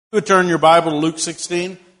You would turn your Bible to Luke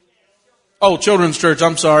 16. Oh, Children's Church,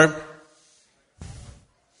 I'm sorry. I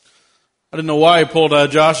didn't know why he pulled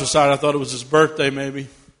Josh aside. I thought it was his birthday, maybe.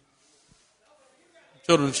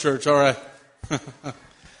 Children's Church, all right.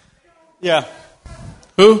 Yeah.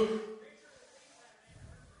 Who?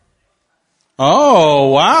 Oh,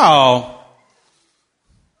 wow.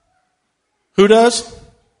 Who does?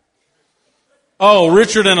 Oh,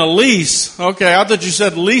 Richard and Elise. Okay, I thought you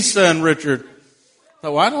said Lisa and Richard.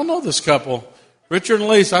 Oh, I don't know this couple. Richard and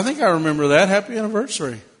Elise, I think I remember that. Happy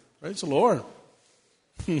anniversary. Praise the Lord.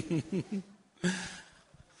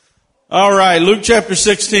 All right, Luke chapter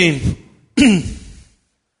 16.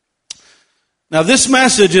 Now, this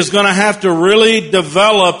message is going to have to really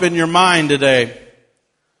develop in your mind today.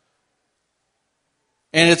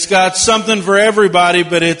 And it's got something for everybody,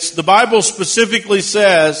 but the Bible specifically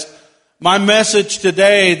says, my message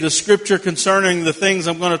today, the scripture concerning the things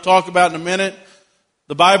I'm going to talk about in a minute,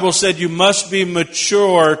 the Bible said you must be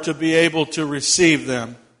mature to be able to receive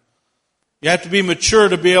them. You have to be mature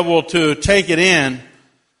to be able to take it in.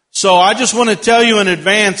 So I just want to tell you in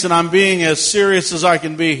advance, and I'm being as serious as I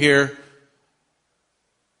can be here,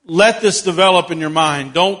 let this develop in your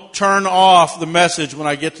mind. Don't turn off the message when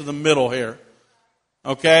I get to the middle here.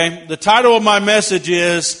 Okay? The title of my message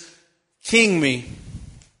is King Me.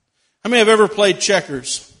 How many have ever played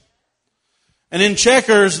checkers? And in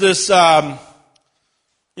checkers, this,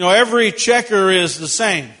 every checker is the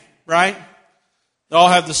same, right? They all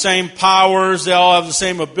have the same powers. They all have the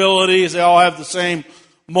same abilities. They all have the same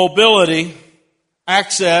mobility,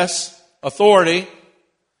 access, authority.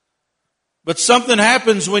 But something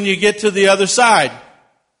happens when you get to the other side,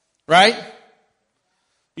 right?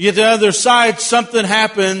 You get to the other side, something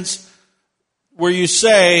happens where you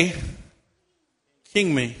say,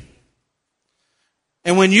 King me.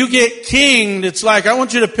 And when you get kinged, it's like, I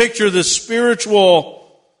want you to picture this spiritual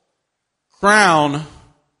crown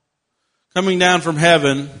coming down from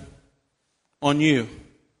heaven on you.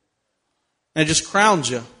 And it just crowns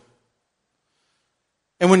you.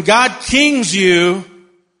 And when God kings you,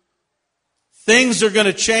 things are going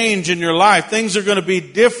to change in your life. Things are going to be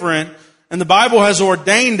different. And the Bible has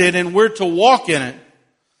ordained it, and we're to walk in it.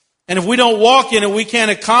 And if we don't walk in it, we can't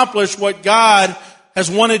accomplish what God has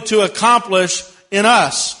wanted to accomplish in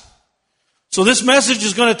us. So this message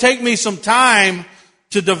is going to take me some time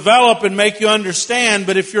to develop and make you understand,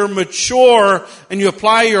 but if you're mature and you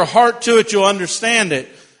apply your heart to it, you'll understand it.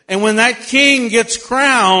 And when that king gets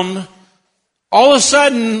crowned, all of a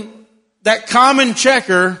sudden, that common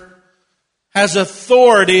checker has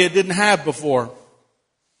authority it didn't have before.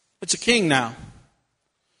 It's a king now.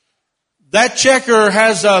 That checker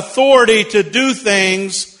has authority to do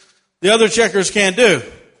things the other checkers can't do.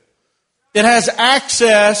 It has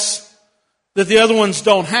access that the other ones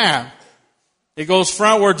don't have. It goes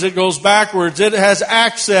frontwards, it goes backwards. It has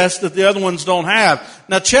access that the other ones don't have.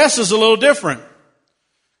 Now, chess is a little different.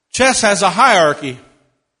 Chess has a hierarchy.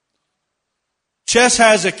 Chess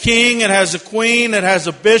has a king, it has a queen, it has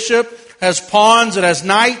a bishop, it has pawns, it has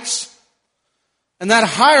knights. And that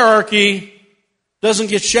hierarchy doesn't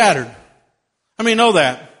get shattered. How many know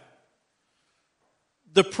that?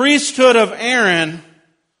 The priesthood of Aaron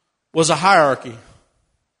was a hierarchy.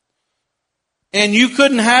 And you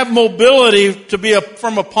couldn't have mobility to be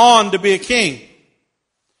from a pawn to be a king.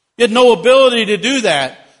 You had no ability to do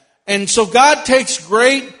that. And so God takes a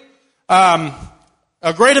great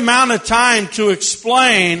amount of time to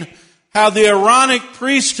explain how the Aaronic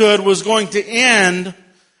priesthood was going to end,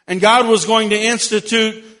 and God was going to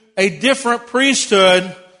institute a different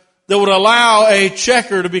priesthood that would allow a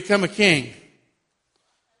checker to become a king.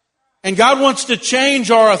 And God wants to change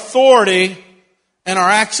our authority and our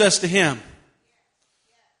access to Him.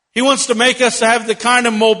 He wants to make us have the kind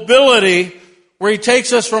of mobility where He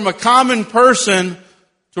takes us from a common person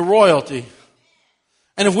to royalty.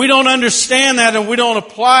 And if we don't understand that and we don't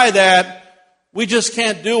apply that, we just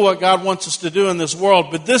can't do what God wants us to do in this world.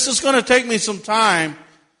 But this is going to take me some time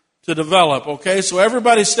to develop, okay? So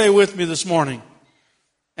everybody stay with me this morning.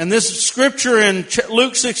 And this scripture in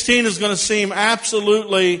Luke 16 is going to seem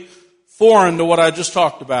absolutely foreign to what I just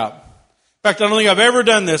talked about. In fact, I don't think I've ever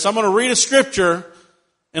done this. I'm going to read a scripture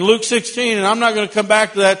in Luke 16, and I'm not going to come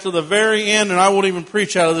back to that till the very end, and I won't even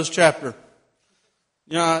preach out of this chapter.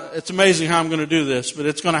 You know, it's amazing how I'm going to do this, but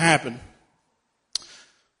it's going to happen.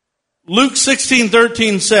 Luke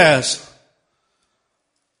 16:13 says,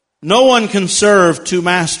 "No one can serve two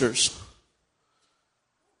masters.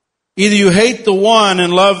 Either you hate the one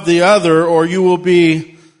and love the other, or you will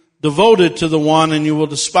be devoted to the one and you will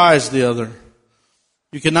despise the other.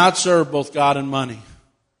 You cannot serve both God and money."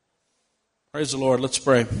 Praise the Lord. Let's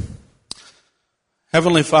pray.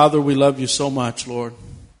 Heavenly Father, we love you so much, Lord.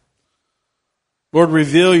 Lord,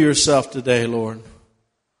 reveal yourself today, Lord.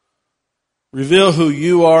 Reveal who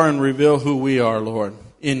you are and reveal who we are, Lord,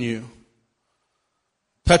 in you.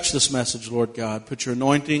 Touch this message, Lord God. Put your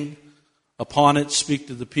anointing upon it. Speak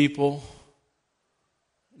to the people.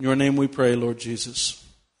 In your name we pray, Lord Jesus.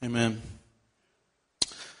 Amen.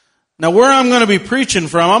 Now, where I'm going to be preaching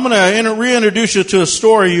from, I'm going to reintroduce you to a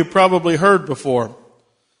story you probably heard before.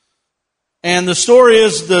 And the story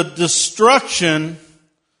is the destruction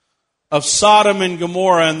of Sodom and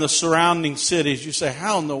Gomorrah and the surrounding cities. You say,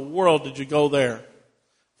 how in the world did you go there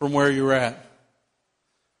from where you're at?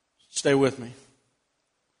 Stay with me.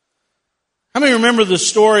 How many remember the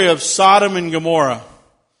story of Sodom and Gomorrah?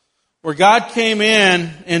 Where God came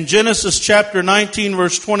in Genesis chapter 19,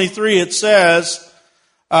 verse 23, it says,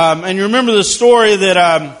 and you remember the story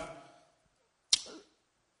that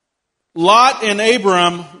Lot and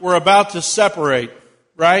Abram were about to separate,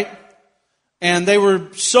 right? And they were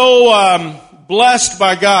so blessed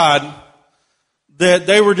by God that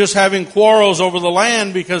they were just having quarrels over the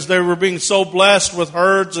land because they were being so blessed with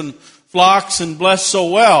herds and flocks and blessed so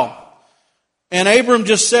well. And Abram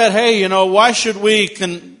just said, hey, why should we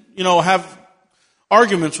have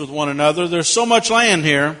arguments with one another? There's so much land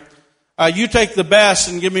here. You take the best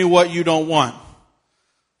and give me what you don't want.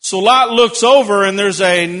 So Lot looks over, and there's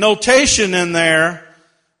a notation in there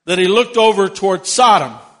that he looked over toward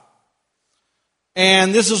Sodom.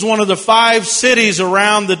 And this is one of the 5 cities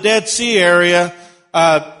around the Dead Sea area,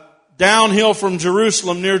 downhill from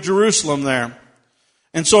Jerusalem, near Jerusalem there.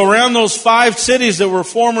 And so around those 5 cities that were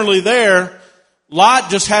formerly there, Lot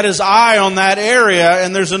just had his eye on that area,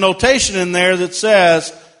 and there's a notation in there that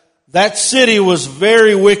says that city was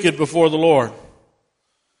very wicked before the Lord.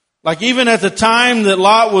 Like even at the time that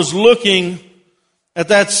Lot was looking at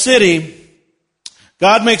that city,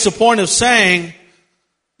 God makes a point of saying,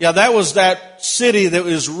 yeah, that was that city that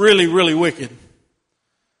was really, really wicked.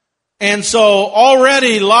 And so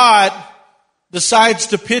already Lot decides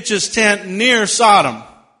to pitch his tent near Sodom.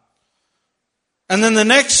 And then the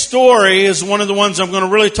next story is one of the ones I'm going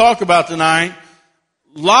to really talk about tonight.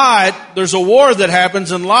 Lot, there's a war that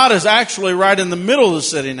happens, and Lot is actually right in the middle of the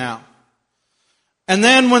city now. And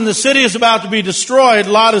then when the city is about to be destroyed,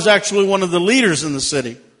 Lot is actually one of the leaders in the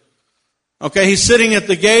city. Okay, he's sitting at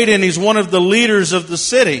the gate, and he's one of the leaders of the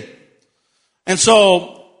city. And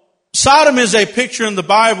so Sodom is a picture in the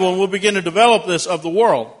Bible, and we'll begin to develop this, of the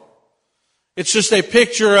world. It's just a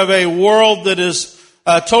picture of a world that is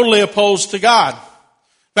totally opposed to God.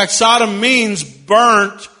 In fact, Sodom means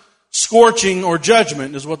burnt, scorching, or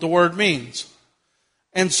judgment is what the word means.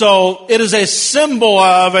 And so it is a symbol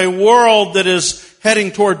of a world that is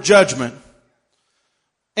heading toward judgment.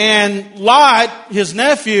 And Lot, his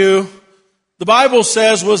nephew, the Bible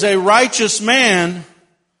says, was a righteous man,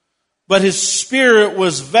 but his spirit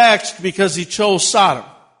was vexed because he chose Sodom.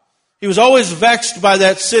 He was always vexed by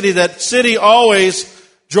that city. That city always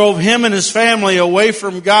drove him and his family away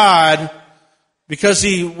from God because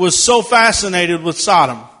he was so fascinated with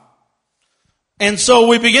Sodom. And so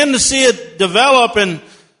we begin to see it develop, and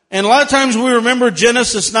a lot of times we remember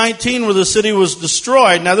Genesis 19 where the city was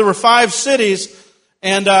destroyed. Now there were 5 cities,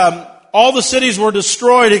 and all the cities were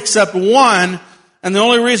destroyed except one, and the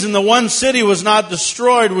only reason the one city was not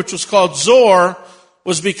destroyed, which was called Zoar,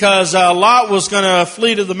 was because Lot was going to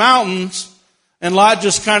flee to the mountains, and Lot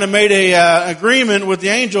just kind of made a agreement with the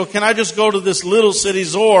angel, can I just go to this little city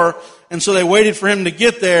Zoar? And so they waited for him to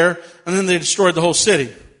get there, and then they destroyed the whole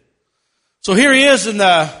city. So here he is in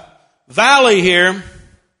the valley here.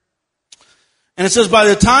 And it says, by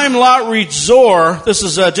the time Lot reached Zoar, this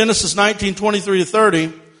is Genesis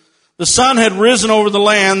 19:23-30, the sun had risen over the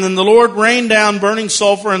land, and the Lord rained down burning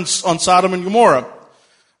sulfur on Sodom and Gomorrah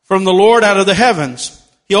from the Lord out of the heavens.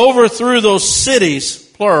 He overthrew those cities,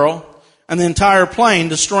 plural, and the entire plain,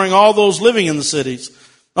 destroying all those living in the cities,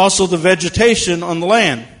 also the vegetation on the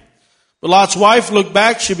land. But Lot's wife looked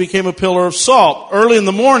back, she became a pillar of salt. Early in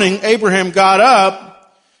the morning, Abraham got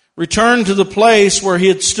up, returned to the place where he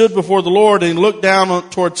had stood before the Lord, and he looked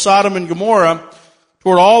down toward Sodom and Gomorrah,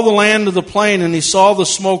 toward all the land of the plain, and he saw the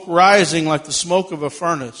smoke rising like the smoke of a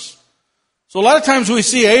furnace. So a lot of times we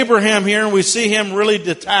see Abraham here, and we see him really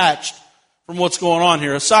detached from what's going on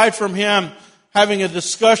here. Aside from him having a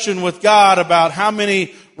discussion with God about how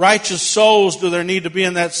many righteous souls do there need to be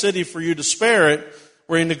in that city for you to spare it,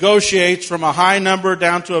 where he negotiates from a high number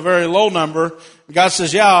down to a very low number. And God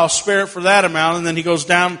says, yeah, I'll spare it for that amount. And then he goes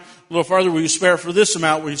down a little further. Will you spare it for this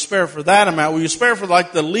amount? Will you spare it for that amount? Will you spare it for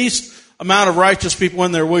like the least amount of righteous people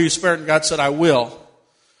in there? Will you spare it? And God said, I will.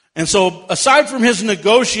 And so aside from his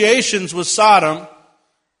negotiations with Sodom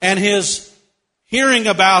and his hearing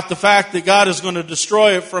about the fact that God is going to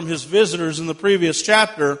destroy it from his visitors in the previous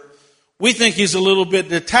chapter, we think he's a little bit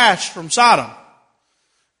detached from Sodom.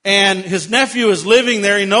 And his nephew is living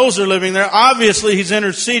there. He knows they're living there. Obviously, he's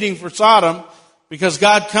interceding for Sodom because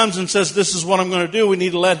God comes and says, this is what I'm going to do. We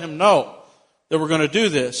need to let him know that we're going to do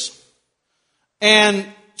this. And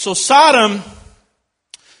so Sodom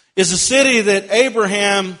is a city that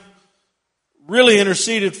Abraham really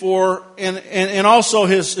interceded for, and also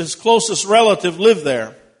his closest relative lived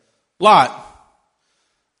there, Lot.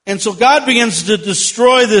 And so God begins to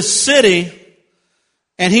destroy this city,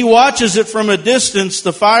 and he watches it from a distance,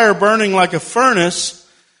 the fire burning like a furnace.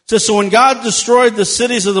 It says, so when God destroyed the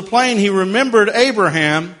cities of the plain, he remembered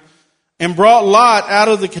Abraham and brought Lot out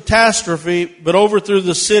of the catastrophe, but overthrew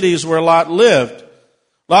the cities where Lot lived.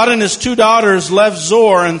 Lot and his 2 daughters left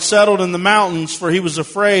Zoar and settled in the mountains, for he was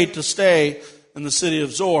afraid to stay in the city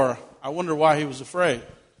of Zoar. I wonder why he was afraid.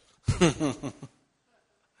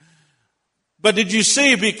 But did you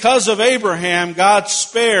see, because of Abraham, God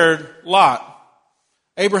spared Lot.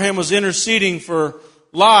 Abraham was interceding for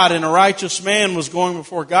Lot, and a righteous man was going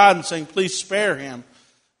before God and saying, please spare him.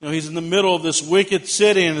 You know, he's in the middle of this wicked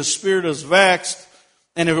city and his spirit is vexed.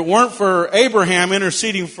 And if it weren't for Abraham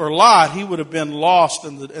interceding for Lot, he would have been lost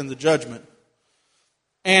in the judgment.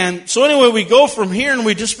 And so anyway, we go from here and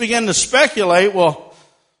we just begin to speculate, well,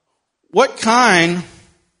 what kind?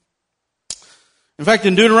 In fact,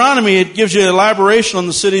 in Deuteronomy, it gives you elaboration on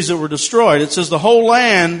the cities that were destroyed. It says the whole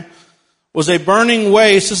land was a burning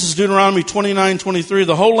waste. This is Deuteronomy 29:23.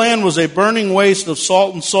 The whole land was a burning waste of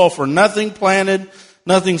salt and sulfur. Nothing planted,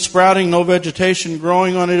 nothing sprouting, no vegetation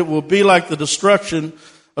growing on it. It will be like the destruction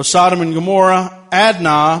of Sodom and Gomorrah,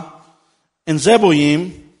 Adnah, and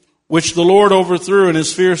Zeboim, which the Lord overthrew in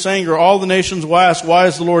his fierce anger. All the nations will ask, why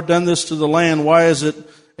has the Lord done this to the land? Why is it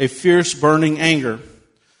a fierce burning anger?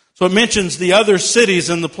 So it mentions the other cities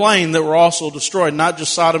in the plain that were also destroyed, not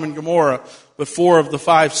just Sodom and Gomorrah, but 4 of the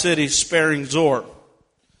 5 cities, sparing Zoar.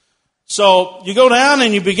 So you go down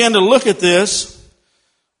and you begin to look at this.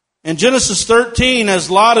 In Genesis 13,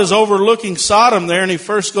 as Lot is overlooking Sodom there, and he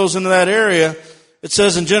first goes into that area, it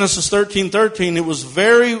says in Genesis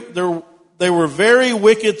 13:13, they were very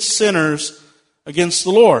wicked sinners against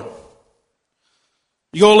the Lord.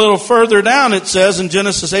 You go a little further down, it says in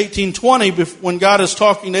Genesis 18:20, when God is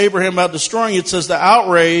talking to Abraham about destroying, it says the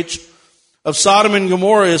outrage of Sodom and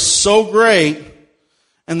Gomorrah is so great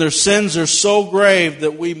and their sins are so grave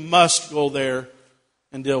that we must go there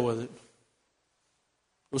and deal with it.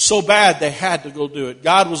 It was so bad they had to go do it.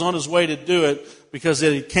 God was on his way to do it because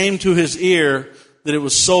it came to his ear that it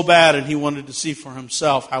was so bad and he wanted to see for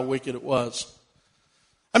himself how wicked it was.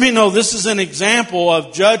 I mean, no, this is an example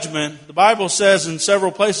of judgment. The Bible says in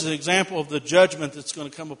several places an example of the judgment that's going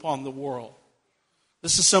to come upon the world.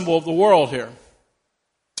 This is a symbol of the world here.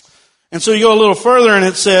 And so you go a little further and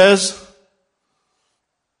it says,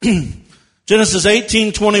 Genesis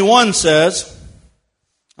 18:21 says,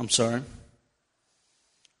 let's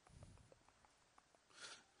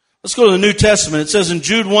go to the New Testament. It says in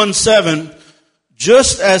Jude 1:7,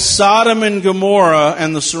 just as Sodom and Gomorrah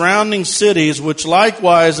and the surrounding cities, which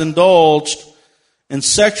likewise indulged in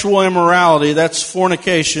sexual immorality, that's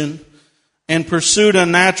fornication, and pursued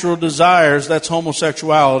unnatural desires, that's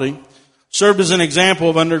homosexuality, served as an example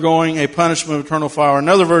of undergoing a punishment of eternal fire.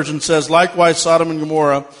 Another version says, likewise Sodom and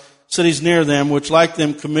Gomorrah, cities near them, which like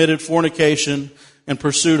them committed fornication and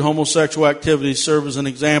pursued homosexual activities, serve as an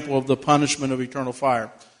example of the punishment of eternal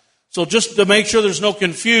fire. So just to make sure there's no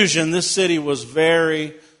confusion, this city was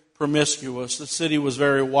very promiscuous. The city was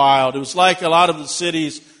very wild. It was like a lot of the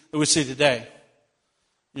cities that we see today.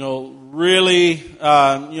 You know, really,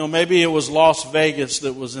 maybe it was Las Vegas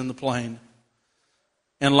that was in the plain.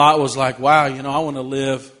 And Lot was like, wow, I want to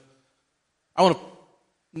live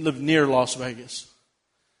near Las Vegas.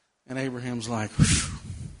 And Abraham's like,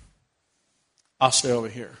 I'll stay over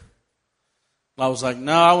here. I was like,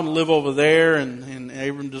 no, I want to live over there, and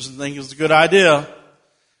Abram doesn't think it's a good idea.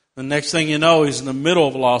 The next thing you know, he's in the middle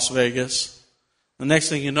of Las Vegas. The next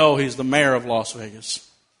thing you know, he's the mayor of Las Vegas.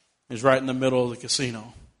 He's right in the middle of the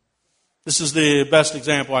casino. This is the best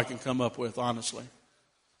example I can come up with, honestly.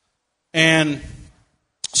 And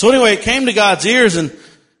so anyway, it came to God's ears, and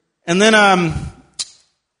then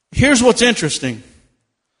here's what's interesting.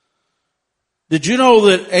 Did you know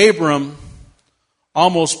that Abram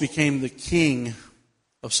almost became the king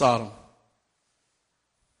of Sodom?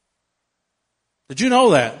 Did you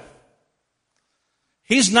know that?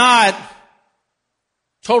 He's not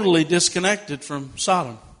totally disconnected from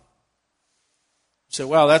Sodom. You say,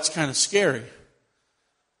 wow, that's kind of scary.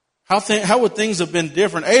 How would things have been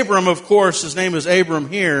different? Abram, of course, his name is Abram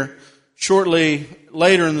here, shortly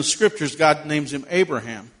later in the scriptures, God names him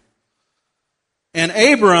Abraham. And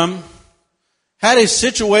Abram had a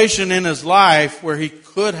situation in his life where he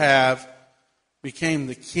could have became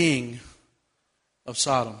the king of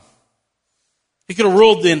Sodom. He could have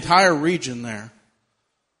ruled the entire region there.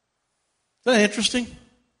 Isn't that interesting?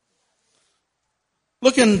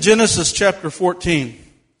 Look in Genesis chapter 14.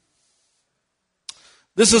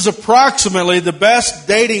 This is approximately, the best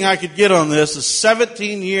dating I could get on this is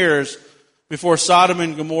 17 years before Sodom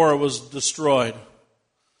and Gomorrah was destroyed.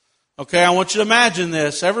 Okay, I want you to imagine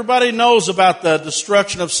this. Everybody knows about the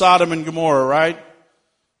destruction of Sodom and Gomorrah, right?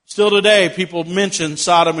 Still today, people mention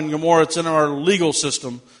Sodom and Gomorrah. It's in our legal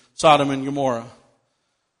system, Sodom and Gomorrah.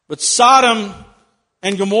 But Sodom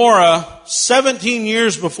and Gomorrah, 17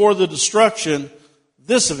 years before the destruction,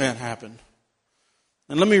 this event happened.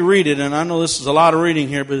 And let me read it, and I know this is a lot of reading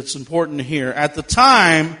here, but it's important to hear. At the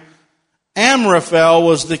time, Amraphel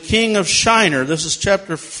was the king of Shinar. This is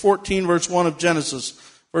chapter 14, verse 1 of Genesis,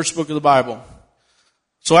 first book of the Bible.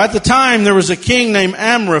 So at the time, there was a king named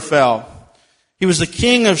Amraphel. He was the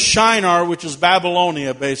king of Shinar, which is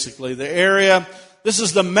Babylonia, basically. The area, this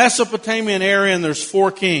is the Mesopotamian area, and there's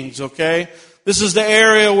 4 kings, okay? This is the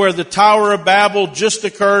area where the Tower of Babel just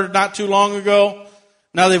occurred not too long ago.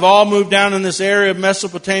 Now they've all moved down in this area of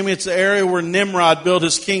Mesopotamia. It's the area where Nimrod built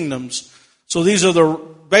his kingdoms. So these are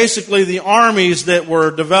basically the armies that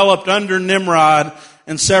were developed under Nimrod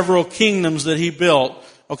and several kingdoms that he built.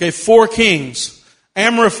 Okay, 4 kings.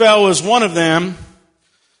 Amraphel was one of them,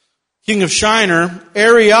 king of Shinar.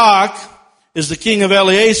 Arioch is the king of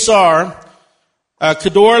Eleazar.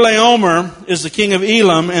 Kedorlaomer is the king of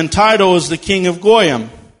Elam, and Tidal is the king of Goyim.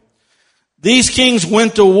 These kings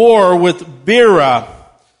went to war with Bera,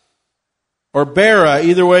 or Bera,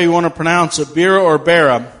 either way you want to pronounce it, Bera or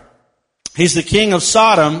Bera. He's the king of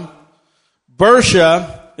Sodom.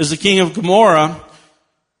 Bersha is the king of Gomorrah.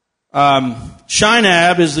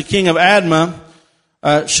 Shinab is the king of Admah.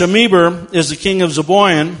 Shemeber is the king of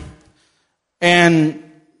Zeboim.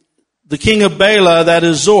 And the king of Bela, that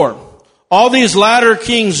is Zor. All these latter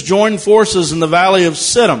kings joined forces in the valley of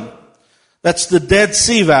Siddim. That's the Dead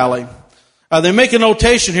Sea Valley. They make a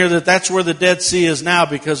notation here that that's where the Dead Sea is now,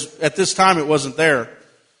 because at this time it wasn't there.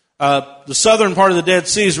 The southern part of the Dead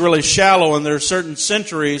Sea is really shallow, and there are certain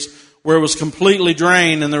centuries where it was completely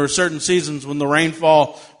drained, and there were certain seasons when the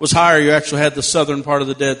rainfall was higher. You actually had the southern part of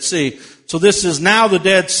the Dead Sea. So this is now the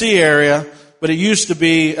Dead Sea area, but it used to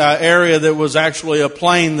be an area that was actually a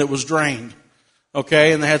plain that was drained.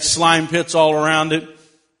 Okay, and they had slime pits all around it.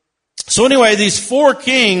 So anyway, these 4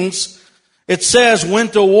 kings, it says,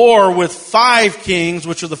 went to war with 5 kings,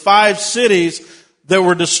 which are the 5 cities that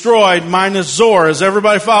were destroyed, minus Zor. Is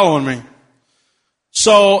everybody following me?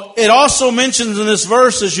 So it also mentions in this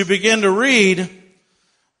verse, as you begin to read,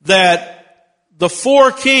 that the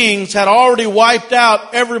 4 kings had already wiped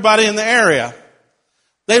out everybody in the area.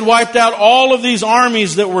 They'd wiped out all of these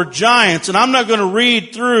armies that were giants. And I'm not going to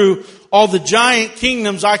read through all the giant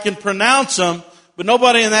kingdoms. I can pronounce them, but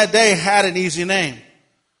nobody in that day had an easy name.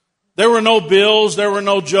 There were no Bills, there were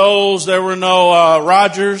no Joes, there were no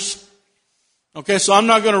Rogers. Okay, so I'm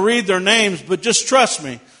not going to read their names, but just trust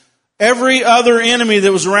me. Every other enemy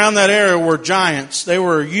that was around that area were giants. They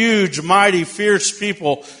were huge, mighty, fierce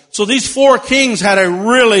people. So these 4 kings had a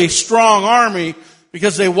really strong army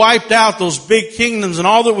because they wiped out those big kingdoms, and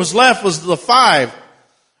all that was left was the 5.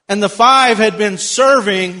 And the 5 had been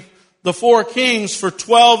serving the 4 kings for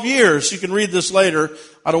 12 years. You can read this later.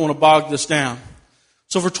 I don't want to bog this down.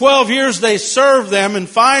 So for 12 years they served them, and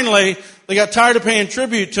finally they got tired of paying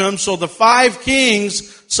tribute to them. So the 5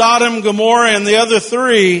 kings, Sodom, Gomorrah, and the other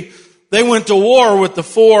 3, they went to war with the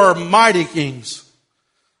 4 mighty kings.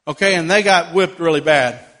 Okay, and they got whipped really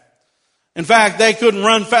bad. In fact, they couldn't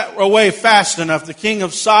run away fast enough. The king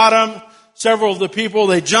of Sodom, several of the people,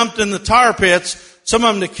 they jumped in the tar pits, some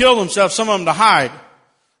of them to kill themselves, some of them to hide.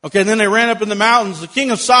 Okay, and then they ran up in the mountains. The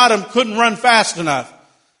king of Sodom couldn't run fast enough.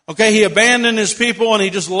 Okay, he abandoned his people and he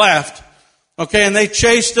just left. Okay, and they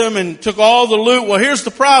chased him and took all the loot. Well, here's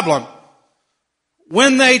the problem.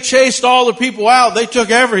 When they chased all the people out, they took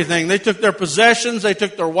everything. They took their possessions, they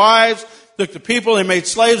took their wives, took the people, they made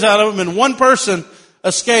slaves out of them, and one person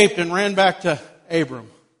escaped and ran back to Abram.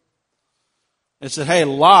 They said, hey,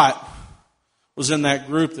 Lot was in that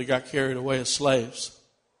group that got carried away as slaves.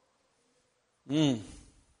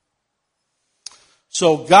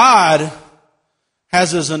 So God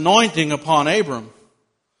has his anointing upon Abram.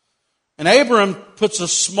 And Abram puts a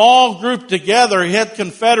small group together. He had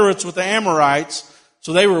confederates with the Amorites,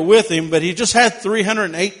 so they were with him, but he just had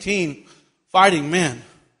 318 fighting men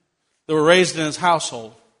that were raised in his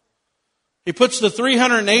household. He puts the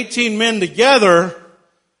 318 men together,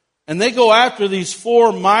 and they go after these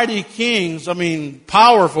 4 mighty kings,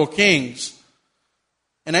 powerful kings.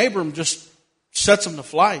 And Abram just sets them to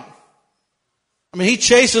flight. He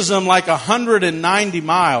chases them like 190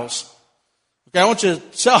 miles. Okay, I want you to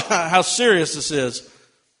tell how serious this is.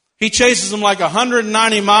 He chases them like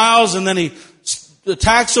 190 miles, and then he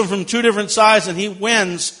attacks them from 2 different sides, and he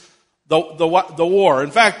wins the war.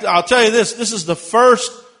 In fact, I'll tell you this is the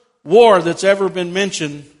first war that's ever been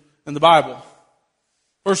mentioned in the Bible.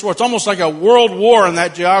 First war. It's almost like a world war in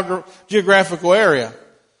that geographical area.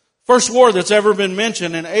 First war that's ever been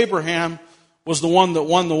mentioned, and Abraham was the one that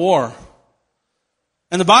won the war.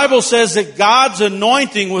 And the Bible says that God's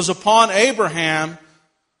anointing was upon Abraham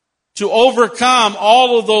to overcome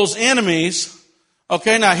all of those enemies.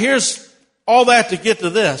 Okay, now here's all that to get to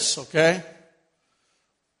this, okay?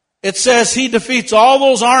 It says he defeats all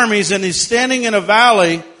those armies and he's standing in a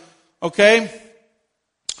valley, okay?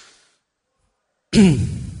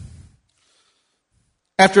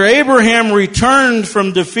 After Abraham returned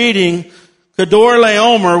from defeating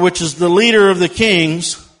Kedorlaomer, which is the leader of the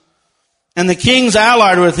kings, and the kings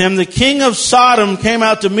allied with him, the king of Sodom came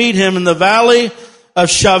out to meet him in the valley of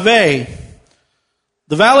Shaveh.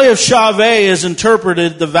 The valley of Shaveh is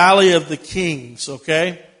interpreted the valley of the kings,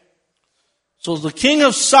 okay? So the king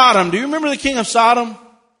of Sodom, do you remember the king of Sodom?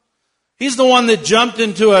 He's the one that jumped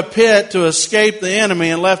into a pit to escape the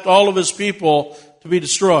enemy and left all of his people to be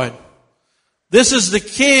destroyed. This is the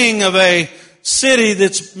king of a city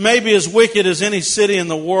that's maybe as wicked as any city in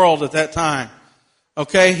the world at that time.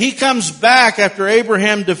 Okay, he comes back after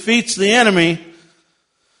Abraham defeats the enemy.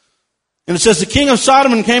 And it says the king of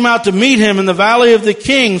Sodom came out to meet him in the valley of the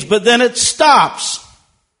kings, but then it stops.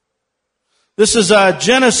 This is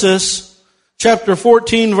Genesis chapter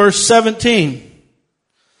 14, verse 17.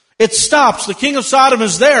 It stops. The king of Sodom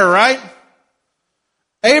is there, right?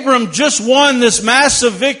 Abram just won this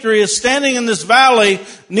massive victory, is standing in this valley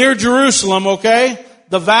near Jerusalem, okay?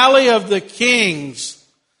 The valley of the kings.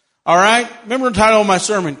 All right? Remember the title of my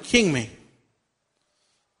sermon, King Me.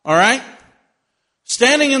 All right?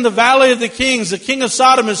 Standing in the valley of the kings, the king of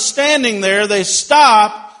Sodom is standing there. They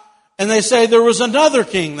stop and they say there was another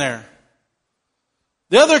king there.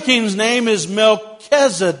 The other king's name is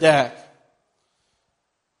Melchizedek.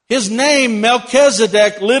 His name,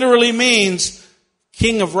 Melchizedek, literally means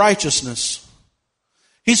King of Righteousness.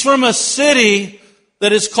 He's from a city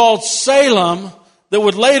that is called Salem, that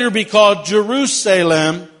would later be called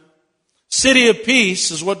Jerusalem. City of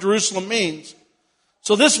peace is what Jerusalem means.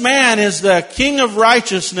 So this man is the King of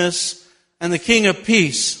Righteousness and the King of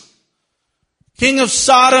Peace. King of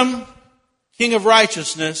Sodom, King of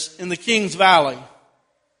Righteousness in the King's Valley.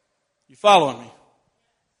 You following me?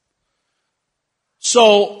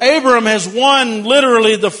 So Abram has won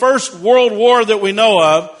literally the first world war that we know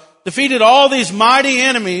of, defeated all these mighty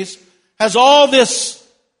enemies, has all this,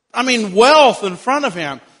 wealth in front of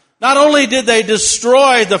him. Not only did they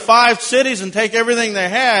destroy the 5 cities and take everything they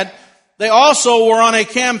had, they also were on a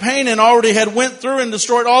campaign and already had went through and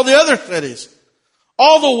destroyed all the other cities.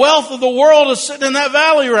 All the wealth of the world is sitting in that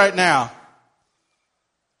valley right now.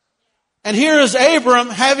 And here is Abram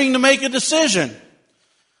having to make a decision.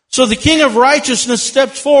 So the King of Righteousness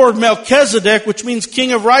steps forward, Melchizedek, which means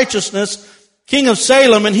King of Righteousness, King of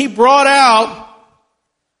Salem, and he brought out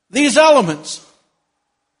these elements.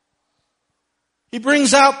 He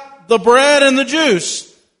brings out the bread and the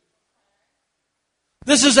juice.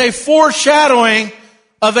 This is a foreshadowing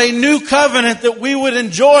of a new covenant that we would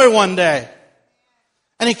enjoy one day.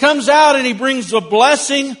 And he comes out and he brings a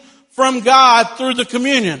blessing from God through the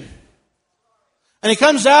communion. And he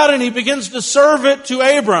comes out and he begins to serve it to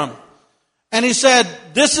Abram. And he said,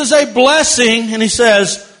 this is a blessing. And he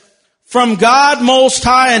says, from God Most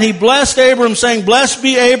High. And he blessed Abram, saying, blessed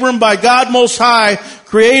be Abram by God Most High,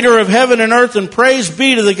 creator of heaven and earth, and praise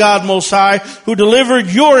be to the God Most High, who delivered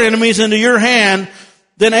your enemies into your hand.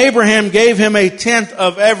 Then Abraham gave him a tenth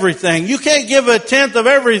of everything. You can't give a tenth of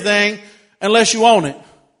everything unless you own it.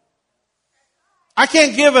 I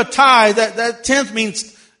can't give a tithe. That tenth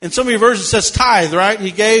means, in some of your versions it says tithe, right?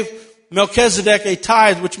 He gave Melchizedek a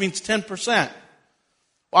tithe, which means 10%.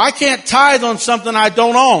 Well, I can't tithe on something I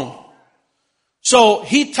don't own. So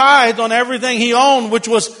he tithed on everything he owned, which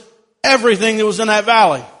was everything that was in that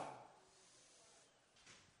valley.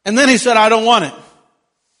 And then he said, I don't want it.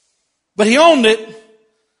 But he owned it,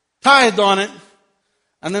 tithed on it,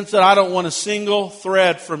 and then said, I don't want a single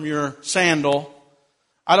thread from your sandal.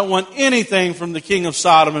 I don't want anything from the king of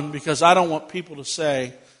Sodom, because I don't want people to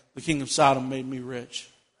say the king of Sodom made me rich.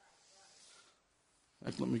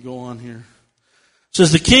 Let me go on here. It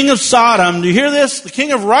says the king of Sodom, do you hear this? The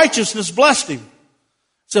king of righteousness blessed him. It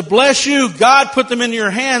said, bless you. God put them into your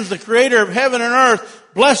hands. The creator of heaven and earth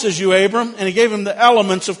blesses you, Abram. And he gave him the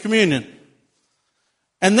elements of communion.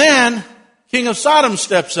 And then, king of Sodom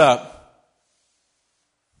steps up.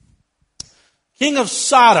 King of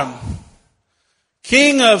Sodom.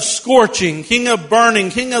 King of scorching. King of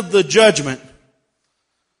burning. King of the judgment.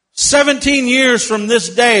 17 years from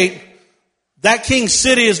this date, that king's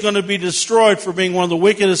city is going to be destroyed for being one of the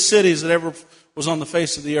wickedest cities that ever was on the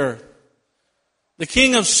face of the earth. The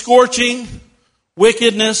king of scorching,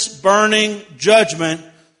 wickedness, burning, judgment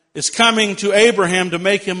is coming to Abraham to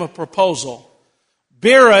make him a proposal.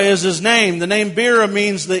 Bera is his name. The name Bera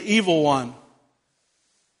means the evil one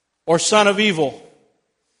or son of evil.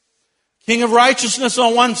 King of righteousness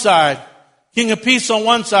on one side, king of peace on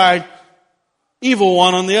one side, evil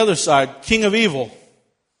one on the other side, king of evil.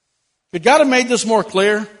 Could God have made this more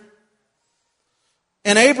clear?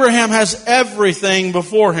 And Abraham has everything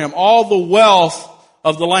before him, all the wealth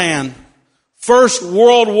of the land. First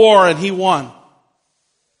World War, and he won.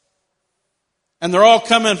 And they're all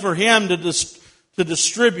coming for him to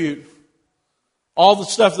distribute all the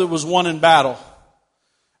stuff that was won in battle.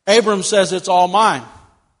 Abram says, it's all mine.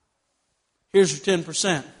 Here's your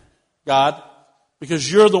 10%, God,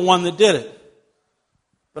 because you're the one that did it.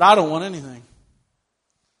 But I don't want anything.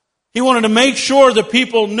 He wanted to make sure the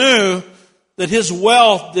people knew that his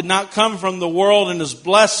wealth did not come from the world and his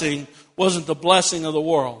blessing wasn't the blessing of the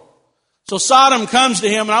world. So Sodom comes to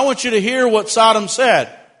him, and I want you to hear what Sodom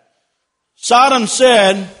said. Sodom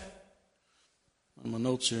said, on my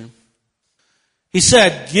notes here, he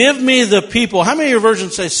said, give me the people. How many of your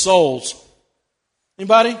versions say souls?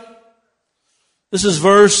 Anybody? This is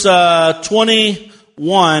verse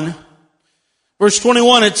 21. Verse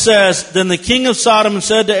 21, it says, then the king of Sodom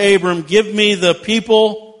said to Abram, give me the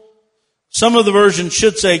people. Some of the versions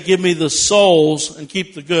should say, give me the souls and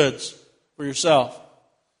keep the goods for yourself.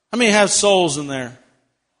 How many have souls in there?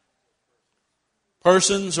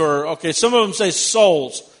 Persons or, okay, some of them say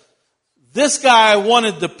souls. This guy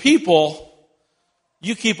wanted the people,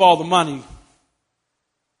 you keep all the money.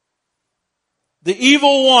 The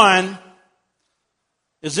evil one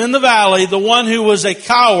is in the valley, the one who was a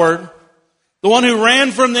coward, the one who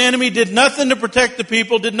ran from the enemy, did nothing to protect the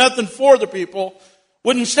people, did nothing for the people,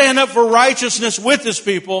 wouldn't stand up for righteousness with his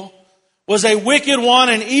people, was a wicked one,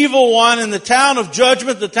 an evil one in the town of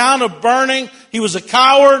judgment, the town of burning. He was a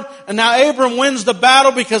coward, and now Abram wins the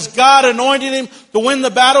battle because God anointed him to win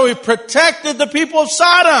the battle. He protected the people of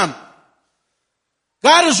Sodom.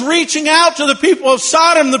 God is reaching out to the people of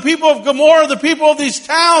Sodom, the people of Gomorrah, the people of these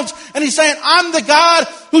towns, and He's saying, I'm the God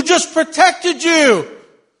who just protected you.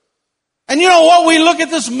 And you know what? We look at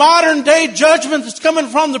this modern day judgment that's coming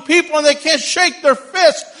from the people and they can't shake their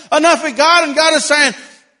fist enough at God. And God is saying,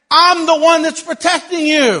 I'm the one that's protecting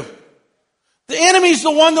you. The enemy's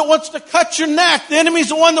the one that wants to cut your neck. The enemy's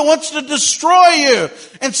the one that wants to destroy you.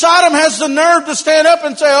 And Sodom has the nerve to stand up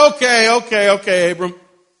and say, okay, Abram.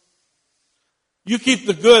 You keep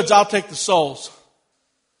the goods, I'll take the souls.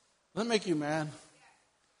 Does that make you mad?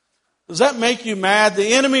 Does that make you mad?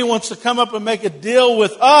 The enemy wants to come up and make a deal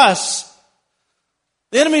with us.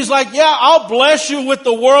 The enemy's like, yeah, I'll bless you with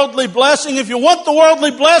the worldly blessing. If you want the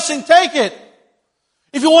worldly blessing, take it.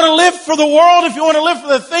 If you want to live for the world, if you want to live for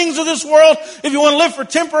the things of this world, if you want to live for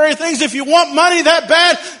temporary things, if you want money that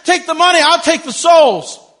bad, take the money, I'll take the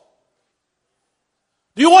souls.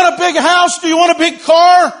 Do you want a big house? Do you want a big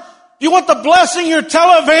car? Do you want the blessing your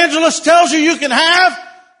televangelist tells you can have?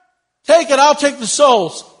 Take it, I'll take the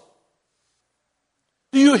souls.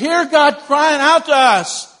 Do you hear God crying out to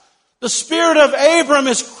us? The spirit of Abram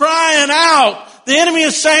is crying out. The enemy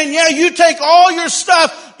is saying, yeah, you take all your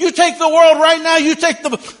stuff. You take the world right now. You take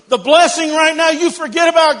the blessing right now. You forget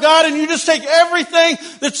about God and you just take everything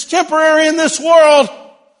that's temporary in this world.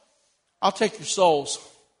 I'll take your souls.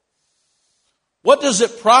 What does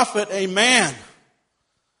it profit a man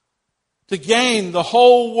to gain the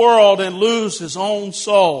whole world and lose his own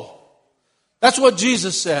soul? That's what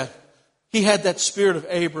Jesus said. He had that spirit of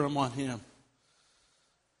Abram on him.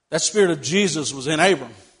 That spirit of Jesus was in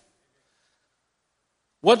Abram.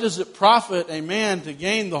 What does it profit a man to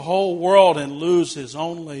gain the whole world and lose his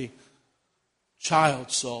only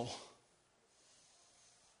child soul?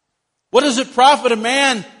 What does it profit a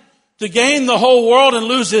man to gain the whole world and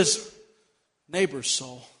lose his neighbor's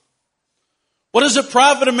soul? What does it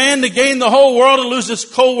profit a man to gain the whole world and lose his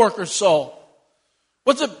co-worker's soul?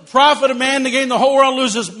 What's it profit a man to gain the whole world and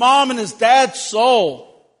lose his mom and his dad's soul?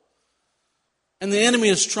 And the enemy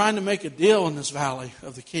is trying to make a deal in this valley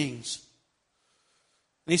of the kings.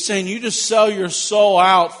 And he's saying, you just sell your soul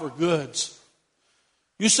out for goods.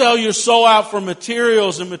 You sell your soul out for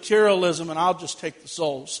materials and materialism, and I'll just take the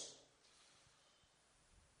souls.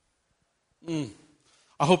 I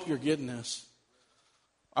hope you're getting this.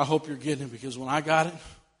 I hope you're getting it, because when I got it,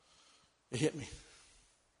 it hit me.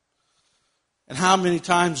 And how many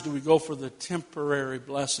times do we go for the temporary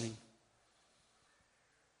blessing?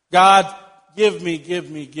 God, give me,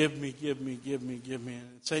 give me, give me, give me, give me, give me.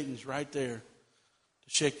 And Satan's right there to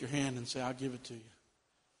shake your hand and say, I'll give it to you.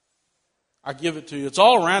 I give it to you. It's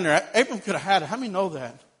all around there. Abram could have had it. How many know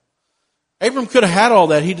that? Abram could have had all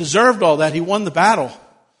that. He deserved all that. He won the battle.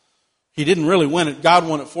 He didn't really win it. God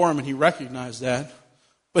won it for him, and he recognized that.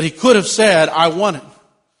 But he could have said, I won it.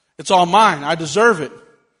 It's all mine. I deserve it.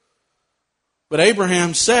 But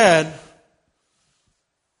Abraham said,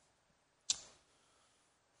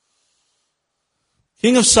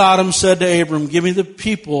 King of Sodom said to Abram, give me the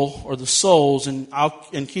people or the souls, and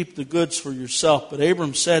keep the goods for yourself. But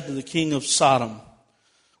Abram said to the king of Sodom,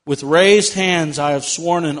 with raised hands I have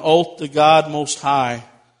sworn an oath to God Most High,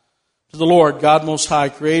 to the Lord God Most High,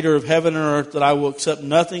 creator of heaven and earth, that I will accept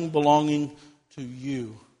nothing belonging to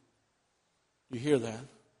you. You hear that?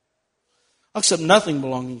 I'll accept nothing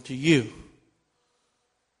belonging to you.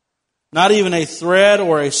 Not even a thread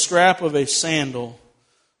or a strap of a sandal,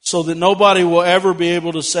 so that nobody will ever be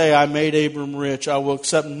able to say, I made Abram rich. I will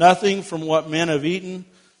accept nothing from what men have eaten.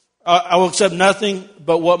 I will accept nothing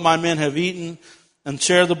but what my men have eaten, and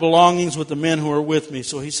share the belongings with the men who are with me.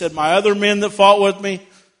 So he said, my other men that fought with me,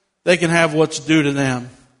 they can have what's due to them.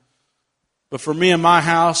 But for me and my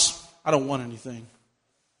house, I don't want anything.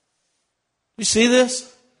 You see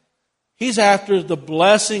this? He's after the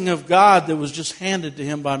blessing of God that was just handed to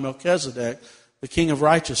him by Melchizedek, the king of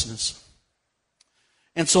righteousness.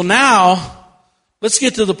 And so now, let's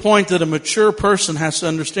get to the point that a mature person has to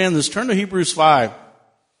understand this. Turn to Hebrews 5.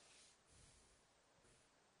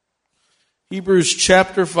 Hebrews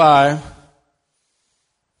chapter 5. In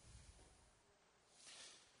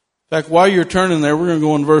fact, while you're turning there, we're going to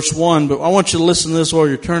go in verse 1, but I want you to listen to this while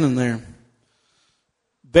you're turning there.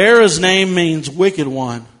 Bera's name means wicked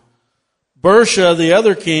one. Bersha, the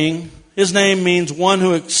other king, his name means one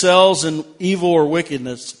who excels in evil or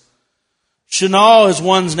wickedness. Shinal is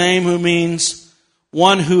one's name who means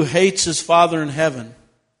one who hates his Father in heaven.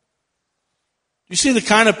 You see the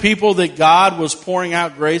kind of people that God was pouring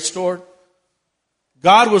out grace toward?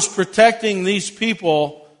 God was protecting these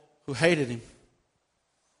people who hated him. Isn't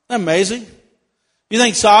that amazing? You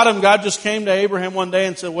think Sodom, God just came to Abraham one day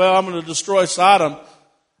and said, well, I'm going to destroy Sodom.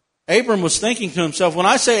 Abram was thinking to himself, when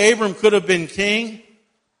I say Abram could have been king,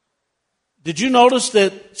 did you notice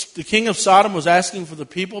that the king of Sodom was asking for the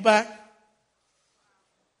people back?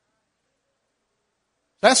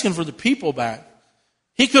 Asking for the people back.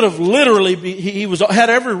 He could have literally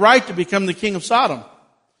had every right to become the king of Sodom.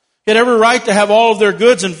 He had every right to have all of their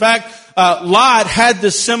goods. In fact, Lot had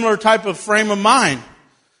this similar type of frame of mind.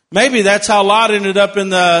 Maybe that's how Lot ended up in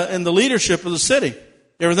the leadership of the city.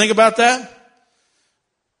 You ever think about that?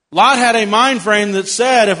 Lot had a mind frame that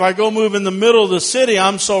said, if I go move in the middle of the city,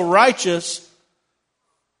 I'm so righteous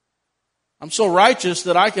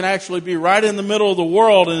that I can actually be right in the middle of the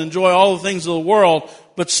world and enjoy all the things of the world,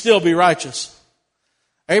 but still be righteous.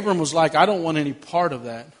 Abram was like, I don't want any part of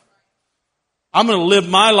that. I'm going to live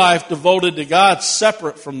my life devoted to God,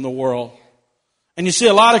 separate from the world. And you see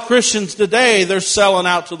a lot of Christians today, they're selling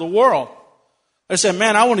out to the world. They say,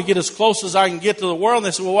 man, I want to get as close as I can get to the world. And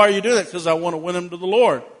they say, well, why are you doing that? Because I want to win them to the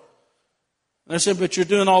Lord. And they say, but you're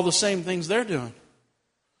doing all the same things they're doing.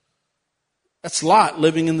 That's Lot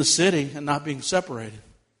living in the city and not being separated.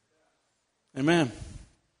 Amen.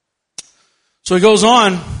 So he goes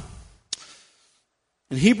on.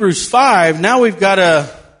 In Hebrews 5, now we've got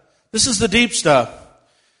this is the deep stuff.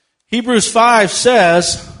 Hebrews 5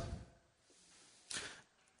 says,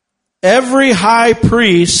 every high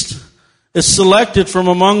priest is selected from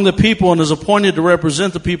among the people and is appointed to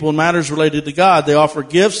represent the people in matters related to God. They offer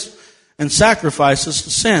gifts and sacrifices to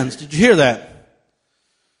sins. Did you hear that?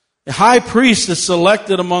 A high priest is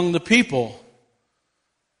selected among the people.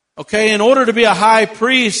 Okay, in order to be a high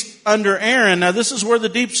priest under Aaron, now this is where the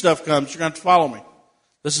deep stuff comes. You're going to have to follow me.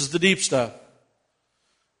 This is the deep stuff.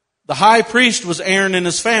 The high priest was Aaron and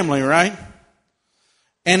his family, right?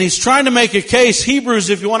 And he's trying to make a case.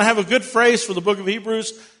 Hebrews, if you want to have a good phrase for the book of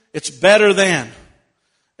Hebrews, it's better than.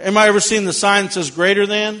 Anybody ever seen the sign that says greater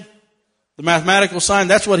than? The mathematical sign?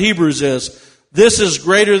 That's what Hebrews is. This is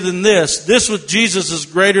greater than this. This with Jesus is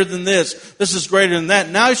greater than this. This is greater than that.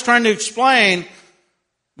 Now he's trying to explain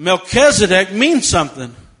Melchizedek means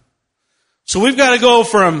something. So we've got to go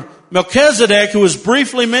from Melchizedek, who was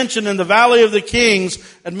briefly mentioned in the Valley of the Kings,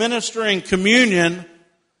 administering communion,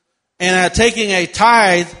 and taking a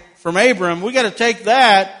tithe from Abram, we got to take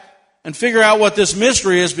that and figure out what this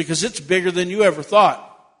mystery is, because it's bigger than you ever thought.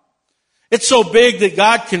 It's so big that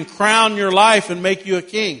God can crown your life and make you a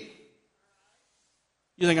king.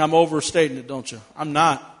 You think I'm overstating it, don't you? I'm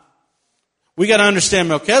not. We got to understand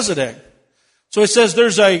Melchizedek. So it says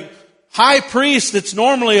there's a high priest that's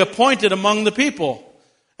normally appointed among the people.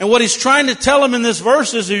 And what he's trying to tell them in this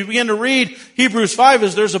verse is, if you begin to read Hebrews 5,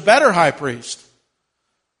 is there's a better high priest.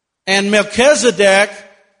 And Melchizedek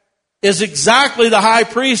is exactly the high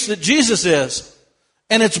priest that Jesus is.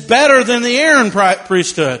 And it's better than the Aaron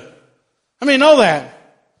priesthood. How many know that?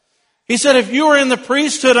 He said if you were in the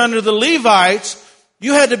priesthood under the Levites,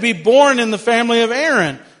 you had to be born in the family of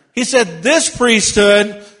Aaron. He said this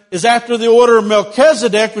priesthood is after the order of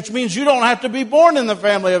Melchizedek, which means you don't have to be born in the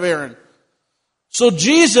family of Aaron. So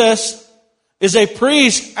Jesus is a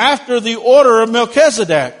priest after the order of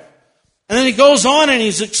Melchizedek. And then he goes on and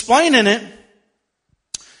he's explaining it.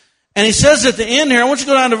 And he says at the end here, I want you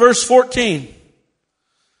to go down to verse 14.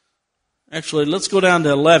 Actually, let's go down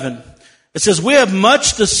to 11. It says, we have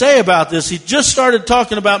much to say about this. He just started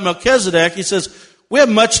talking about Melchizedek. He says, we have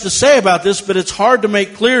much to say about this, but it's hard to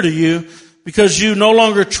make clear to you because you no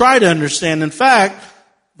longer try to understand. In fact,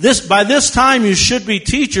 by this time you should be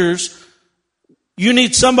teachers. You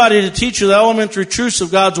need somebody to teach you the elementary truths of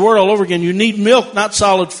God's Word all over again. You need milk, not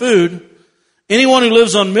solid food. Anyone who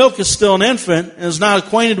lives on milk is still an infant and is not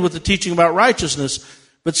acquainted with the teaching about righteousness.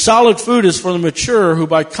 But solid food is for the mature, who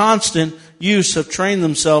by constant use have trained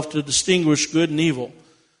themselves to distinguish good and evil.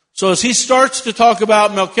 So as he starts to talk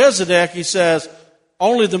about Melchizedek, he says,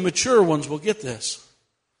 only the mature ones will get this.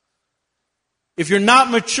 If you're not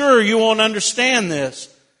mature, you won't understand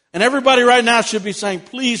this. And everybody right now should be saying,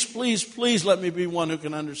 please, please, please let me be one who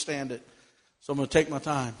can understand it. So I'm going to take my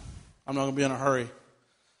time. I'm not going to be in a hurry.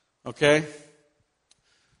 Okay?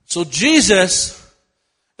 So Jesus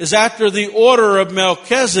is after the order of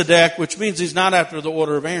Melchizedek, which means he's not after the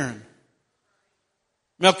order of Aaron.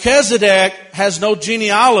 Melchizedek has no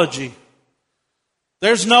genealogy.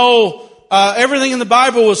 There's no, everything in the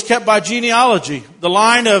Bible was kept by genealogy. The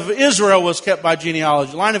line of Israel was kept by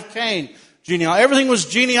genealogy. The line of Cain, genealogy. Everything was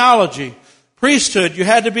genealogy. Priesthood, you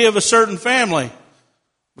had to be of a certain family.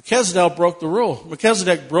 Melchizedek broke the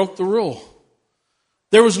rule.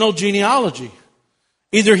 There was no genealogy.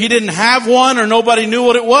 Either he didn't have one or nobody knew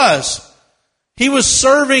what it was. He was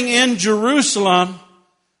serving in Jerusalem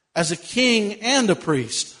as a king and a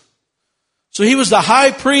priest. So he was the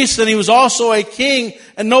high priest and he was also a king,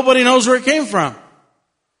 and nobody knows where it came from.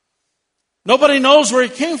 Nobody knows where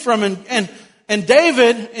it came from. And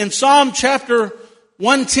David in Psalm chapter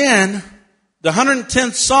 110, the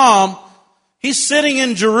 110th Psalm, he's sitting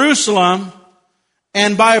in Jerusalem,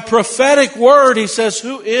 and by a prophetic word he says,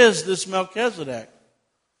 who is this Melchizedek?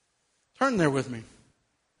 Turn there with me.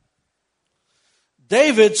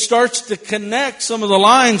 David starts to connect some of the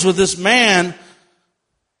lines with this man.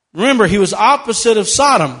 Remember, he was opposite of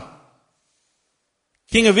Sodom.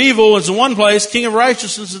 King of evil was in one place, king of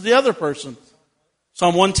righteousness is the other person.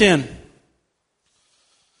 Psalm 110.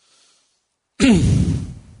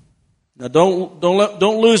 Now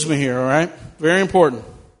don't lose me here, all right? Very important.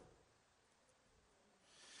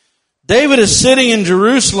 David is sitting in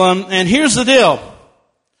Jerusalem, and here's the deal.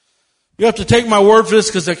 You have to take my word for this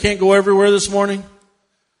because I can't go everywhere this morning.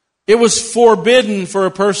 It was forbidden for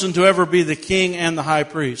a person to ever be the king and the high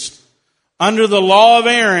priest. Under the law of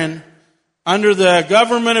Aaron, under the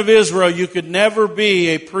government of Israel, you could never be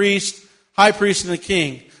a priest, high priest and a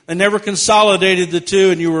king. They never consolidated the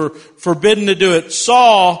two, and you were forbidden to do it.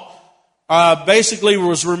 Saul basically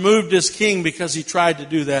was removed as king because he tried to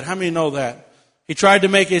do that. How many know that? He tried to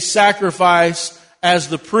make a sacrifice as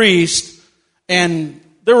the priest, and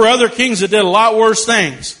there were other kings that did a lot worse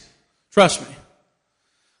things. Trust me.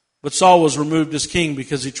 But Saul was removed as king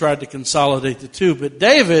because he tried to consolidate the two. But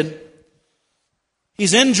David,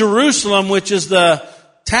 he's in Jerusalem, which is the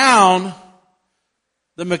town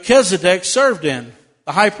that Melchizedek served in,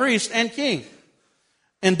 the high priest and king.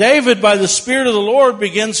 And David, by the Spirit of the Lord,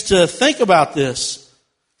 begins to think about this.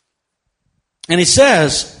 And he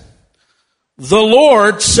says, the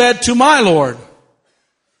Lord said to my Lord.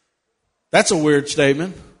 That's a weird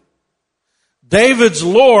statement. David's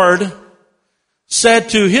Lord said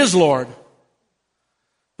to his Lord.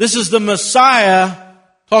 This is the Messiah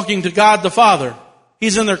talking to God the Father.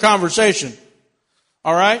 He's in their conversation.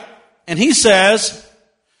 All right? And he says,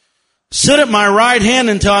 sit at my right hand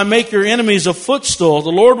until I make your enemies a footstool.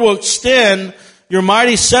 The Lord will extend your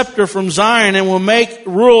mighty scepter from Zion and will make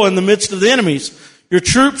rule in the midst of the enemies. Your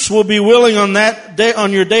troops will be willing on that day,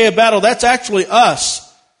 on your day of battle. That's actually us.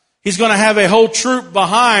 He's going to have a whole troop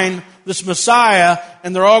behind this Messiah,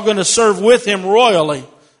 and they're all going to serve with him royally.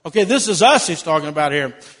 Okay, this is us he's talking about here.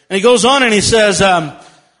 And he goes on and he says,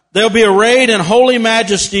 they'll be arrayed in holy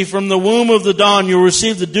majesty from the womb of the dawn. You'll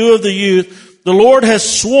receive the dew of the youth. The Lord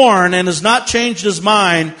has sworn and has not changed his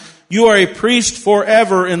mind. You are a priest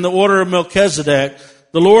forever in the order of Melchizedek.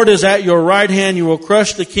 The Lord is at your right hand. You will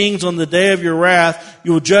crush the kings on the day of your wrath.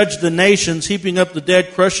 You will judge the nations, heaping up the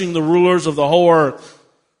dead, crushing the rulers of the whole earth.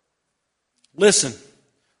 Listen,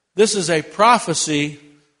 this is a prophecy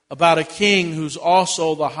about a king who's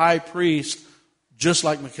also the high priest, just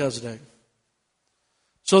like Melchizedek.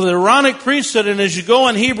 So the Aaronic priesthood, and as you go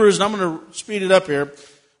in Hebrews, and I'm going to speed it up here,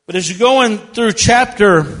 but as you go in through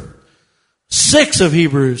chapter 6 of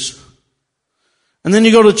Hebrews, and then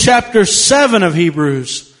you go to chapter 7 of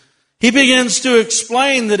Hebrews, he begins to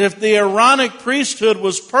explain that if the Aaronic priesthood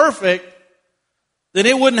was perfect, then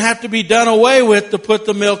it wouldn't have to be done away with to put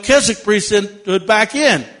the Melchizedek priesthood back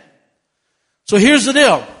in. So here's the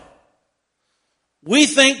deal. We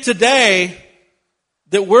think today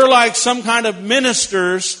that we're like some kind of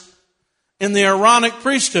ministers in the Aaronic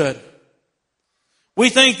priesthood. We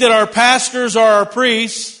think that our pastors are our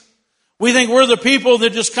priests. We think we're the people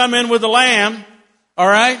that just come in with the lamb. All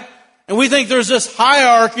right? And we think there's this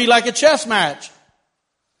hierarchy like a chess match.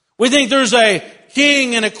 We think there's a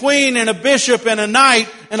king and a queen and a bishop and a knight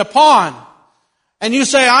and a pawn. And you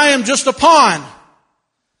say, I am just a pawn.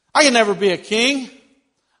 I can never be a king.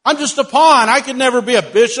 I'm just a pawn. I could never be a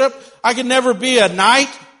bishop. I could never be a knight.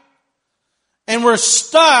 And we're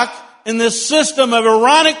stuck in this system of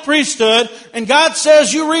Aaronic priesthood. And God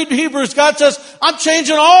says, you read Hebrews, God says, I'm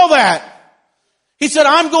changing all that. He said,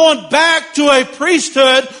 I'm going back to a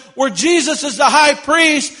priesthood where Jesus is the high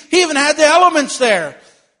priest. He even had the elements there.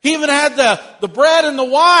 He even had the bread and the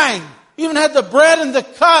wine. He even had the bread and the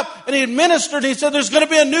cup. And he administered. He said, there's going to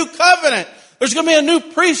be a new covenant. There's going to be a new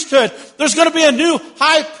priesthood. There's going to be a new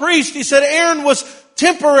high priest. He said Aaron was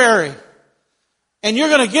temporary. And you're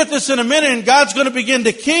going to get this in a minute, and God's going to begin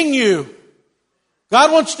to king you.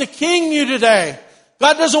 God wants to king you today.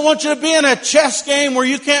 God doesn't want you to be in a chess game where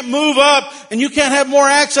you can't move up and you can't have more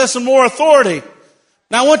access and more authority.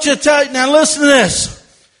 Now I want you to tell you, now listen to this.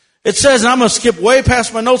 It says, and I'm going to skip way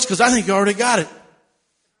past my notes because I think you already got it.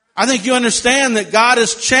 I think you understand that God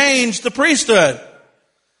has changed the priesthood.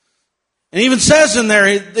 And it even says in there,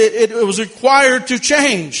 it was required to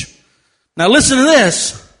change. Now listen to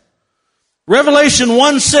this. Revelation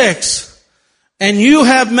 1:6. And you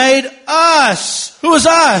have made us. Who is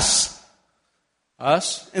us?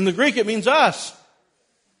 Us. In the Greek it means us.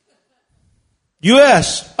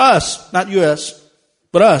 U.S. Us. Not U.S.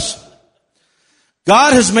 But us.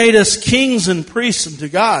 God has made us kings and priests unto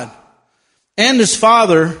God and His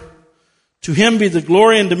Father. To Him be the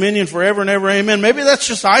glory and dominion forever and ever. Amen. Maybe that's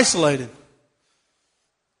just isolated.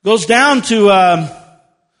 Goes down to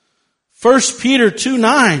 1 Peter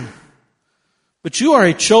 2:9. But you are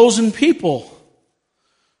a chosen people.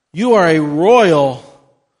 You are a royal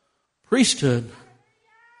priesthood.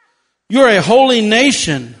 You are a holy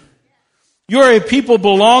nation. You are a people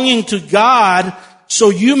belonging to God, so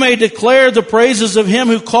you may declare the praises of Him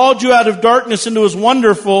who called you out of darkness into His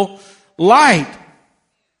wonderful light.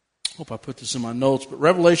 I hope I put this in my notes, but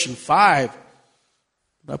Revelation 5.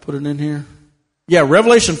 Did I put it in here? Yeah,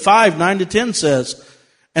 Revelation 5:9-10 says,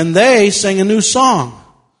 and they sang a new song.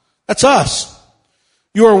 That's us.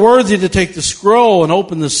 You are worthy to take the scroll and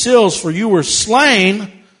open the seals, for you were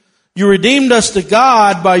slain. You redeemed us to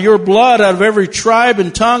God by your blood out of every tribe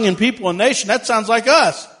and tongue and people and nation. That sounds like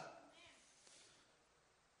us.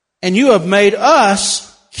 And you have made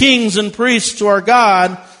us kings and priests to our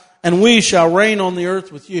God, and we shall reign on the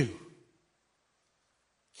earth with you.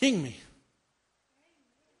 King me.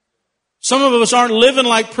 Some of us aren't living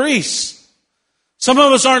like priests. Some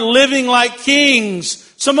of us aren't living like kings.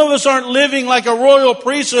 Some of us aren't living like a royal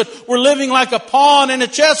priesthood. We're living like a pawn in a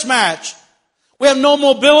chess match. We have no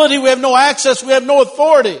mobility. We have no access. We have no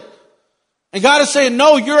authority. And God is saying,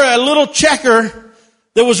 no, you're a little checker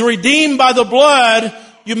that was redeemed by the blood.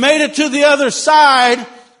 You made it to the other side.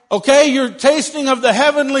 Okay, you're tasting of the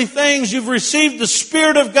heavenly things. You've received the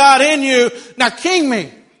Spirit of God in you. Now king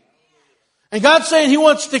me. And God's saying He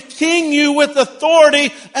wants to king you with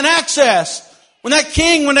authority and access. When that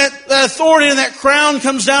king, when that authority and that crown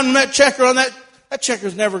comes down from that checker on that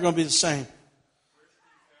checker's never going to be the same.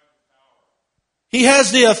 He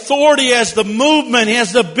has the authority as the movement. He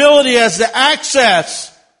has the ability as the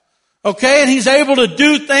access. Okay? And He's able to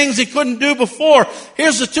do things He couldn't do before.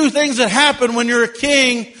 Here's the two things that happen when you're a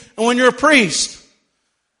king and when you're a priest.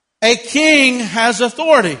 A king has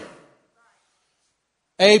authority.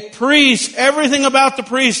 A priest, everything about the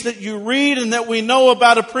priest that you read and that we know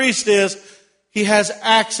about a priest is, he has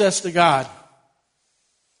access to God.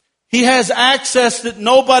 He has access that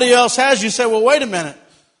nobody else has. You say, well, wait a minute.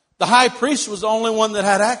 The high priest was the only one that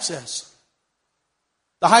had access.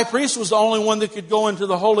 The high priest was the only one that could go into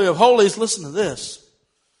the Holy of Holies. Listen to this.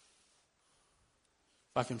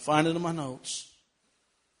 If I can find it in my notes.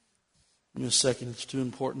 Give me a second. It's too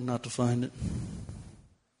important not to find it.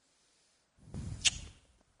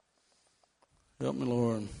 Help me,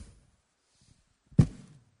 Lord.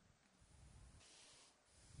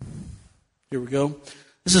 Here we go.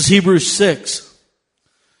 This is Hebrews 6.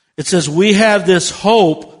 It says, we have this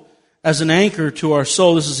hope as an anchor to our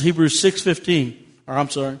soul. This is Hebrews 6:15. Or I'm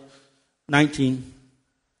sorry, 19.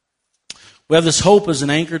 We have this hope as an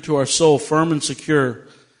anchor to our soul, firm and secure.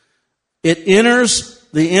 It enters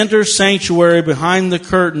the inner sanctuary behind the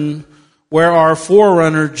curtain where our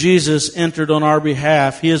forerunner, Jesus, entered on our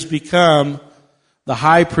behalf. He has become the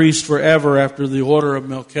high priest forever after the order of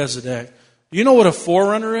Melchizedek. Do you know what a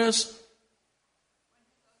forerunner is?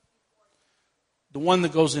 The one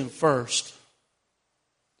that goes in first.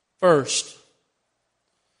 First.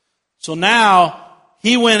 So now,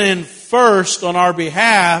 he went in first on our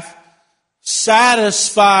behalf,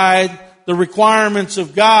 satisfied the requirements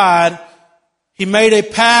of God. He made a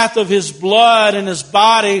path of His blood and His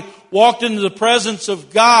body, walked into the presence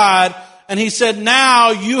of God, and He said, now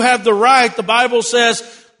you have the right, the Bible says,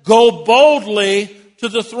 go boldly to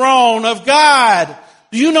the throne of God.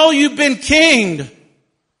 Do you know you've been kinged?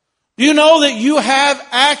 Do you know that you have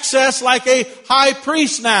access like a high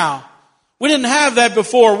priest now? We didn't have that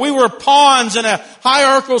before. We were pawns in a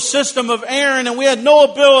hierarchical system of Aaron, and we had no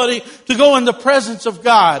ability to go in the presence of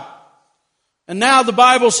God. And now the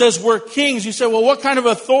Bible says we're kings. You say, well, what kind of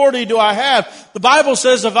authority do I have? The Bible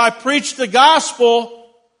says if I preach the gospel...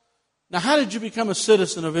 Now, how did you become a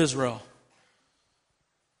citizen of Israel?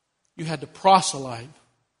 You had to proselyte.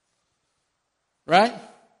 Right?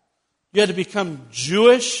 You had to become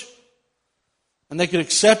Jewish, and they could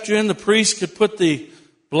accept you in. The priest could put the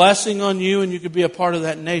blessing on you, and you could be a part of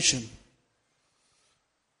that nation.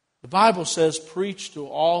 The Bible says, preach to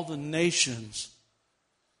all the nations,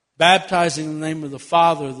 baptizing in the name of the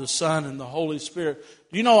Father, the Son, and the Holy Spirit.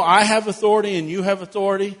 Do you know I have authority and you have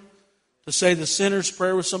authority to say the sinner's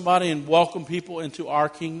prayer with somebody and welcome people into our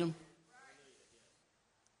kingdom?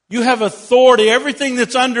 You have authority. Everything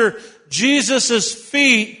that's under Jesus'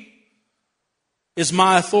 feet is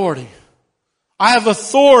my authority. I have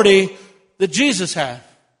authority that Jesus had.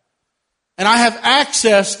 And I have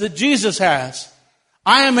access that Jesus has.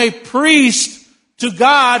 I am a priest to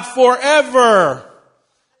God forever.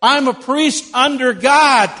 I'm a priest under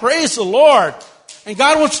God. Praise the Lord. And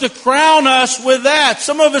God wants to crown us with that.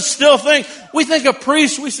 Some of us still think, we think a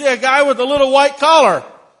priest, we see a guy with a little white collar.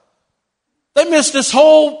 They missed this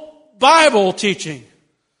whole Bible teaching.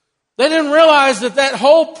 They didn't realize that that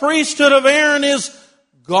whole priesthood of Aaron is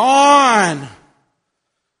gone.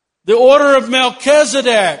 The order of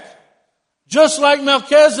Melchizedek. Just like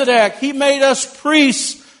Melchizedek, he made us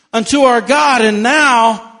priests unto our God. And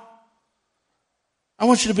now, I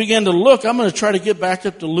want you to begin to look. I'm going to try to get back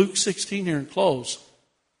up to Luke 16 here and close.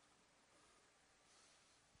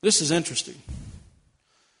 This is interesting.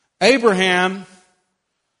 Abraham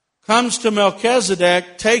comes to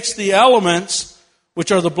Melchizedek, takes the elements,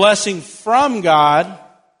 which are the blessing from God,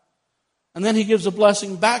 and then he gives a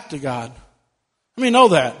blessing back to God. Let me know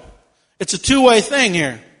that. It's a two-way thing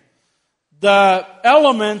here. The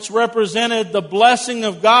elements represented the blessing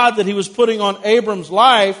of God that he was putting on Abram's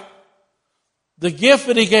life. The gift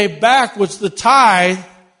that he gave back was the tithe.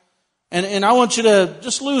 And I want you to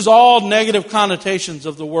just lose all negative connotations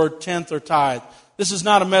of the word tenth or tithe. This is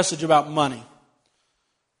not a message about money.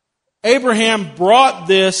 Abraham brought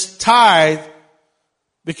this tithe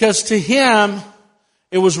because to him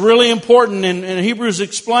it was really important. And Hebrews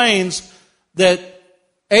explains that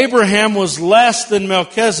Abraham was less than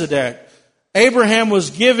Melchizedek. Abraham was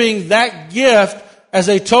giving that gift as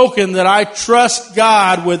a token that I trust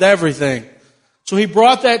God with everything. So he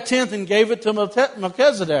brought that tenth and gave it to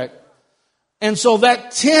Melchizedek. And so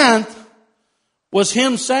that tenth was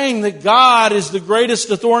him saying that God is the greatest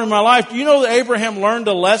authority in my life. Do you know that Abraham learned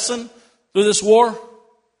a lesson through this war?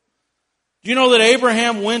 Do you know that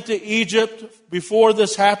Abraham went to Egypt before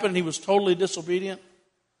this happened? He was totally disobedient.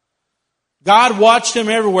 God watched him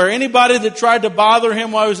everywhere. Anybody that tried to bother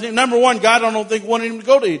him while he was in, number one, God I don't think wanted him to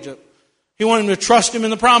go to Egypt. He wanted him to trust him in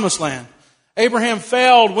the promised land. Abraham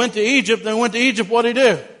failed, went to Egypt, then went to Egypt. What did he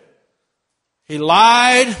do? He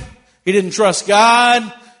lied. He didn't trust God.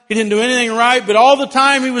 He didn't do anything right. But all the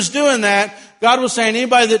time he was doing that, God was saying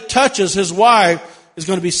anybody that touches his wife is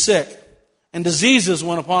going to be sick. And diseases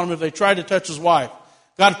went upon him if they tried to touch his wife.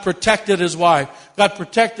 God protected his wife. God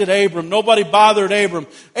protected Abram. Nobody bothered Abram.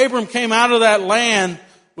 Abram came out of that land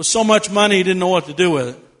with so much money he didn't know what to do with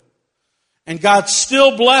it. And God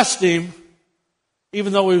still blessed him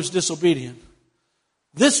even though he was disobedient.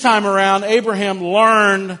 This time around, Abraham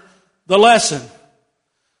learned the lesson.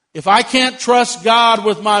 If I can't trust God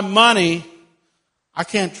with my money, I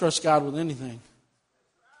can't trust God with anything.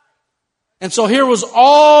 And so here was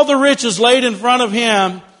all the riches laid in front of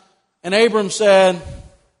him, and Abram said,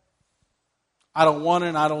 I don't want it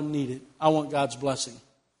and I don't need it. I want God's blessing.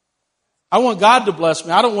 I want God to bless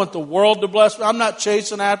me. I don't want the world to bless me. I'm not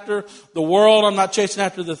chasing after the world. I'm not chasing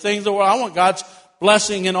after the things of the world. I want God's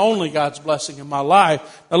blessing and only God's blessing in my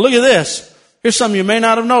life. Now look at this. Here's something you may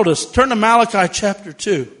not have noticed. Turn to Malachi chapter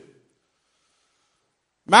 2.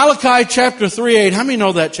 Malachi chapter 3:8. How many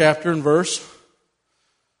know that chapter and verse?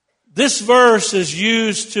 This verse is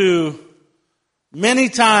used to, many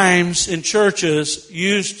times in churches,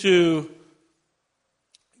 used to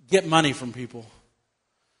get money from people.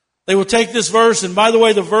 They will take this verse, and by the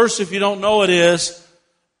way, the verse, if you don't know it, is,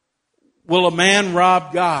 will a man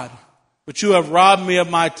rob God? But you have robbed me of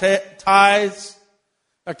my tithes.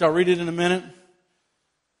 In fact, I'll read it in a minute.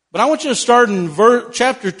 But I want you to start in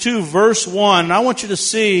chapter 2, verse 1. And I want you to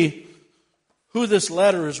see who this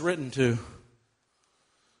letter is written to.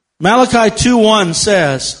 Malachi 2:1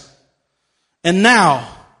 says, and now,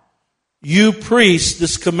 you priests,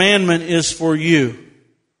 this commandment is for you. You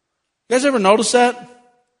guys ever notice that?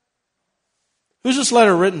 Who's this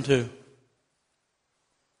letter written to?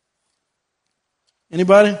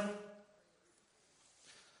 Anybody?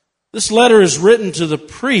 This letter is written to the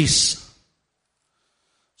priests.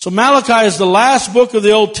 So Malachi is the last book of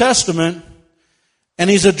the Old Testament, and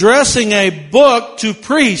he's addressing a book to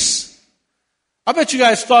priests. I bet you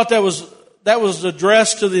guys thought that was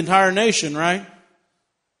addressed to the entire nation, right?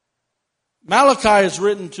 Malachi is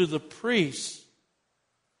written to the priests.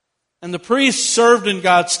 And the priests served in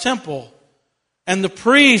God's temple. And the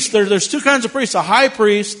priests, there's two kinds of priests, a high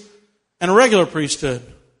priest and a regular priesthood.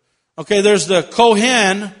 Okay, there's the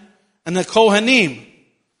Kohen and the Kohanim.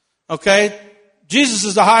 Okay? Jesus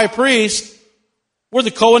is the high priest. We're the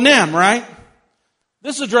Kohanim, right?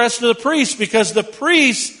 This is addressed to the priests because the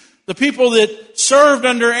priests, the people that served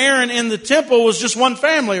under Aaron in the temple, was just one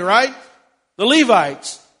family, right? The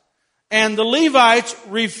Levites. And the Levites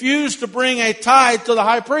refused to bring a tithe to the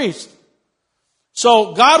high priest.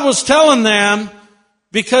 So God was telling them,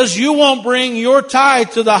 because you won't bring your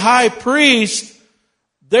tithe to the high priest,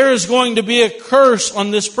 there is going to be a curse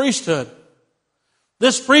on this priesthood.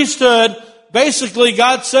 This priesthood, basically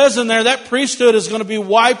God says in there, that priesthood is going to be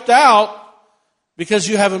wiped out because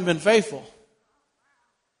you haven't been faithful.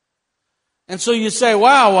 And so you say,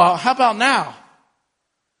 wow, well, how about now?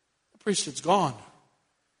 The priesthood's gone.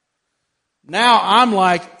 Now I'm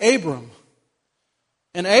like Abram.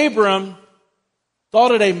 And Abram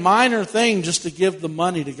thought it a minor thing just to give the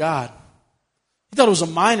money to God. He thought it was a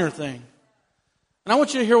minor thing. And I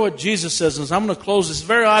want you to hear what Jesus says. And I'm going to close. This is a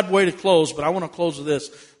very odd way to close, but I want to close with this.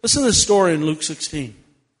 Listen to this story in Luke 16.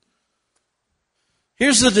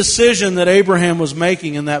 Here's the decision that Abraham was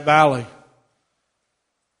making in that valley.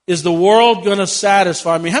 Is the world going to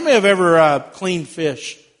satisfy me? How many have ever cleaned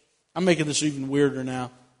fish? I'm making this even weirder now.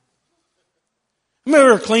 How many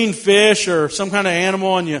have ever cleaned fish or some kind of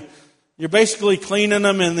animal, and you're basically cleaning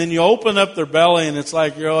them, and then you open up their belly, and it's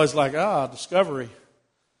like, you're always like, discovery.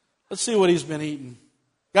 Let's see what he's been eating.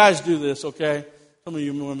 Guys do this, okay? Some of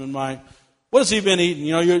you women might. What has he been eating?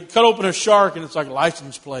 You cut open a shark, and it's like a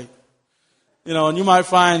license plate. And you might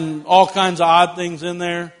find all kinds of odd things in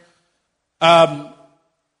there.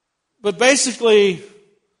 But basically,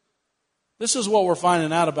 this is what we're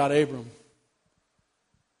finding out about Abram.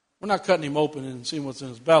 We're not cutting him open and seeing what's in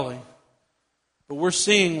his belly, but we're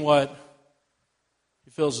seeing what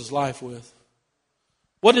he fills his life with.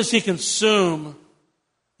 What does he consume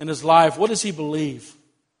in his life? What does he believe?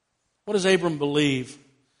 What does Abram believe?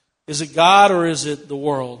 Is it God or is it the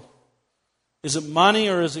world? Is it money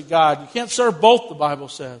or is it God? You can't serve both, the Bible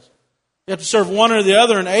says. You have to serve one or the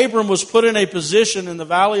other. And Abram was put in a position in the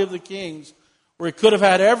Valley of the Kings where he could have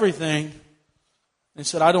had everything. And he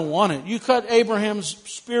said, I don't want it. You cut Abraham's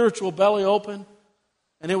spiritual belly open,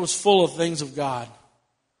 and it was full of things of God.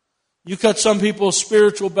 You cut some people's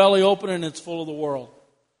spiritual belly open, and it's full of the world.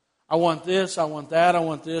 I want this, I want that, I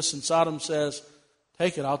want this. And Sodom says,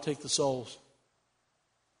 take it, I'll take the souls.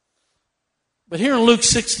 But here in Luke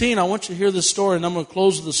 16, I want you to hear this story, and I'm going to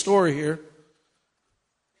close with the story here.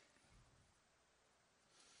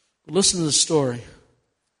 Listen to the story.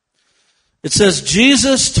 It says,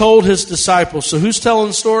 Jesus told his disciples. So who's telling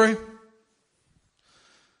the story?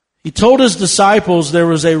 He told his disciples there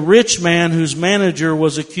was a rich man whose manager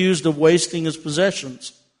was accused of wasting his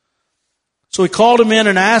possessions. So he called him in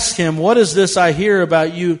and asked him, "What is this I hear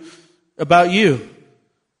about you?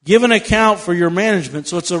 Give an account for your management."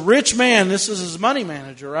 So it's a rich man. This is his money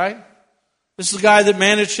manager, right? This is the guy that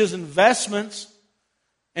managed his investments.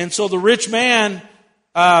 And so the rich man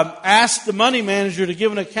asked the money manager to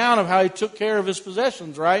give an account of how he took care of his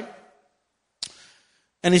possessions, right?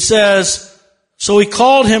 And he says, so he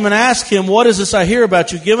called him and asked him, "What is this I hear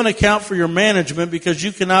about you? Give an account for your management, because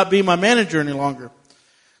you cannot be my manager any longer."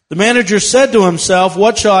 The manager said to himself,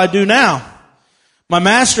 "What shall I do now? My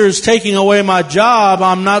master is taking away my job.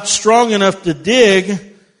 I'm not strong enough to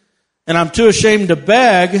dig, and I'm too ashamed to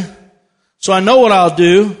beg. So I know what I'll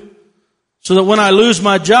do, so that when I lose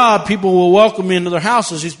my job, people will welcome me into their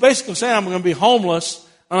houses." He's basically saying, I'm going to be homeless.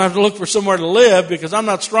 I don't have to look for somewhere to live because I'm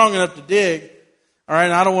not strong enough to dig. All right,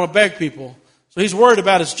 and I don't want to beg people. So he's worried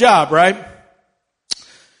about his job, right?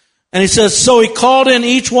 And he says, so he called in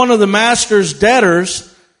each one of the master's debtors,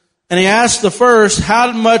 and he asked the first,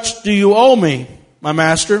 "How much do you owe me, my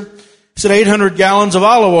master?" He said, 800 gallons of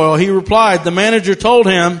olive oil. He replied. The manager told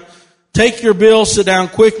him, "Take your bill, sit down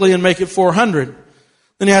quickly, and make it 400.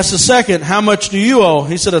 Then he asked the second, "How much do you owe?"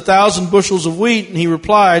 He said, 1,000 bushels of wheat. And he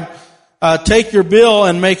replied, "Take your bill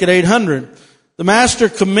and make it 800. The master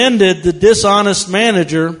commended the dishonest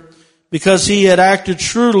manager because he had acted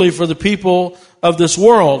shrewdly for the people of this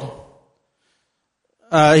world.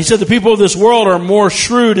 He said, the people of this world are more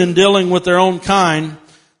shrewd in dealing with their own kind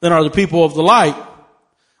than are the people of the light.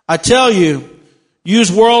 I tell you,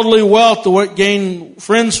 use worldly wealth to gain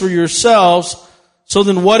friends for yourselves, so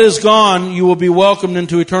then what is gone you will be welcomed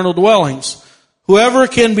into eternal dwellings. Whoever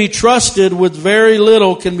can be trusted with very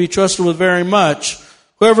little can be trusted with very much.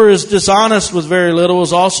 Whoever is dishonest with very little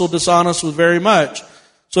is also dishonest with very much.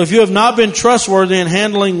 So if you have not been trustworthy in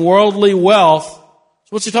handling worldly wealth," so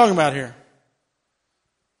what's he talking about here?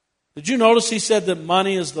 Did you notice he said that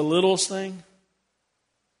money is the littlest thing?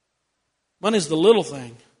 Money is the little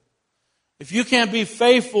thing. If you can't be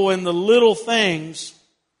faithful in the little things,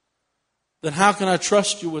 then how can I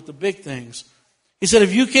trust you with the big things? He said,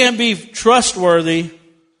 if you can't be trustworthy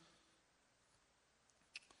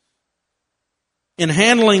in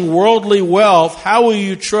handling worldly wealth, how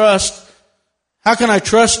can I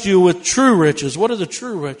trust you with true riches? What are the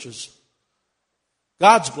true riches?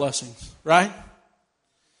 God's blessings, right?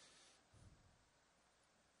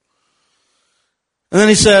 And then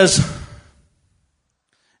he says,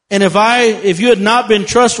 and if you have not been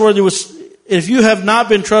trustworthy with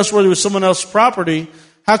someone else's property,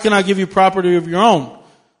 how can I give you property of your own?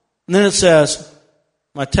 And then it says,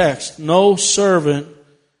 my text, no servant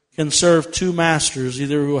can serve two masters.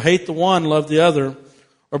 Either he will hate the one, love the other,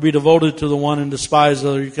 or be devoted to the one and despise the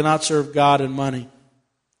other. You cannot serve God and money.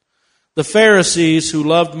 The Pharisees, who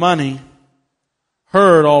loved money,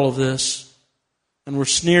 heard all of this and were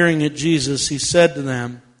sneering at Jesus. He said to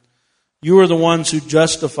them, "You are the ones who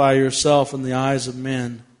justify yourself in the eyes of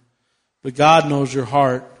men, but God knows your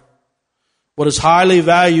heart. What is highly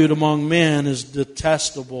valued among men is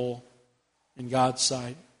detestable in God's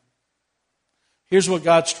sight." Here's what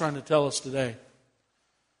God's trying to tell us today.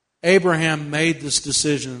 Abraham made this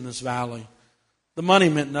decision in this valley. The money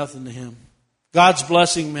meant nothing to him. God's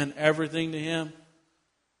blessing meant everything to him.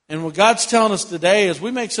 And what God's telling us today is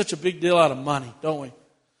we make such a big deal out of money, don't we?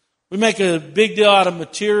 We make a big deal out of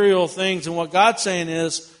material things. And what God's saying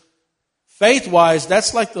is, faith-wise,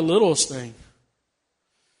 that's like the littlest thing.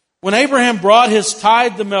 When Abraham brought his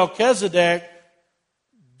tithe to Melchizedek,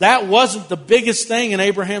 that wasn't the biggest thing in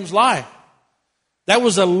Abraham's life. That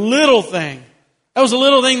was a little thing. That was a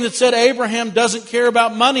little thing that said Abraham doesn't care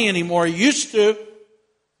about money anymore. He used to,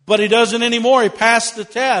 but he doesn't anymore. He passed the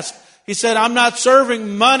test. He said, I'm not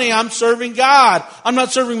serving money, I'm serving God. I'm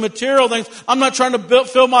not serving material things. I'm not trying to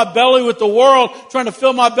fill my belly with the world, trying to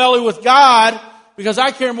fill my belly with God, because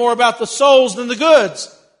I care more about the souls than the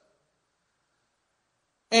goods.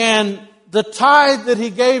 And the tithe that he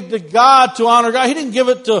gave to God to honor God, he didn't give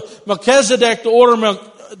it to Melchizedek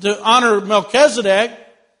to honor Melchizedek.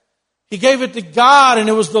 He gave it to God, and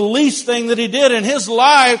it was the least thing that he did in his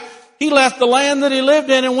life. He left the land that he lived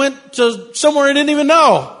in and went to somewhere he didn't even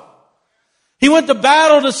know. He went to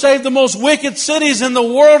battle to save the most wicked cities in the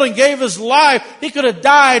world and gave his life. He could have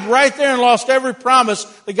died right there and lost every promise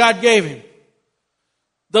that God gave him.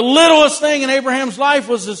 The littlest thing in Abraham's life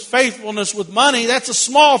was his faithfulness with money. That's a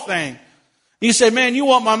small thing. You say, man, you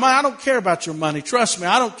want my money? I don't care about your money. Trust me,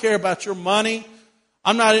 I don't care about your money.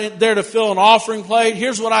 I'm not there to fill an offering plate.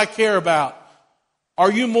 Here's what I care about.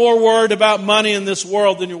 Are you more worried about money in this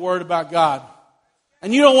world than you're worried about God?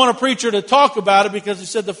 And you don't want a preacher to talk about it because he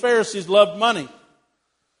said the Pharisees loved money.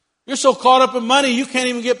 You're so caught up in money, you can't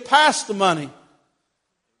even get past the money.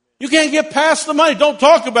 You can't get past the money. Don't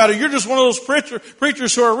talk about it. You're just one of those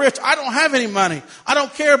preachers who are rich. I don't have any money. I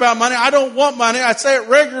don't care about money. I don't want money. I say it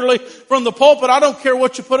regularly from the pulpit. I don't care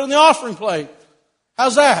what you put in the offering plate.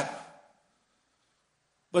 How's that?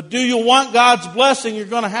 But do you want God's blessing? You're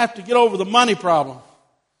going to have to get over the money problem.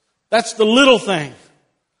 That's the little thing.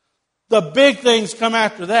 The big things come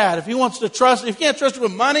after that. If he wants to trust, if he can't trust you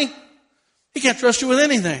with money, he can't trust you with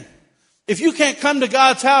anything. If you can't come to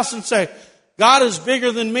God's house and say, God is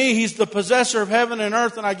bigger than me, He's the possessor of heaven and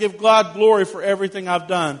earth, and I give God glory for everything I've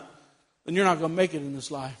done, then you're not going to make it in this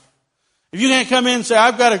life. If you can't come in and say,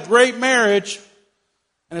 I've got a great marriage,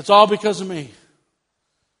 and it's all because of me.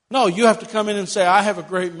 No, you have to come in and say, I have a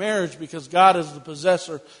great marriage because God is the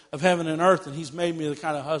possessor of heaven and earth, and He's made me the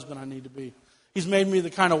kind of husband I need to be. He's made me the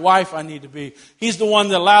kind of wife I need to be. He's the one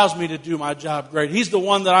that allows me to do my job great. He's the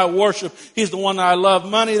one that I worship. He's the one that I love.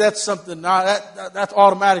 Money, that's something, that's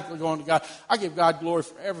automatically going to God. I give God glory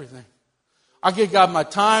for everything. I give God my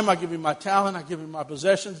time. I give Him my talent. I give Him my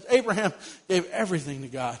possessions. Abraham gave everything to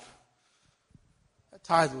God. That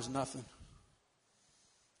tithe was nothing.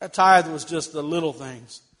 That tithe was just the little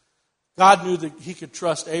things. God knew that He could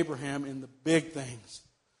trust Abraham in the big things.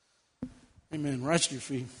 Amen. Rise to your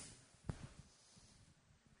feet.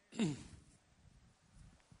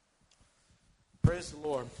 Praise the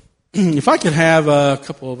Lord. If I could have a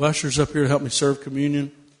couple of ushers up here to help me serve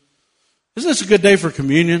communion. Isn't this a good day for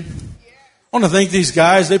communion? I want to thank these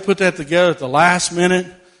guys. They put that together at the last minute.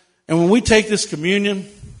 And when we take this communion,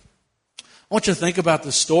 I want you to think about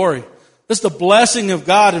this story. This is the blessing of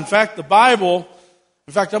God. In fact, the Bible,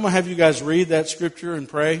 I'm going to have you guys read that scripture and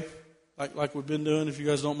pray like we've been doing, if you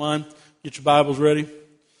guys don't mind. Get your Bibles ready.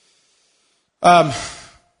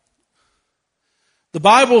 The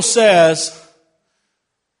Bible says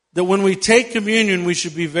that when we take communion, we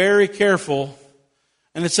should be very careful.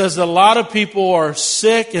 And it says that a lot of people are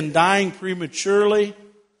sick and dying prematurely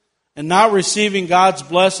and not receiving God's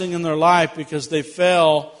blessing in their life because they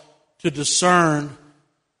fail to discern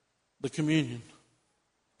the communion.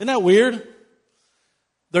 Isn't that weird?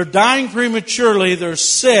 They're dying prematurely, they're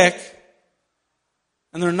sick,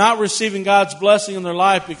 and they're not receiving God's blessing in their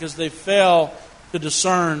life because they fail to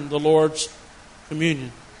discern the Lord's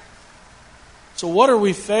communion. So what are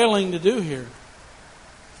we failing to do here?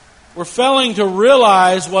 We're failing to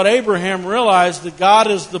realize what Abraham realized, that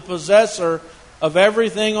God is the possessor of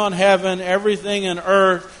everything on heaven, everything in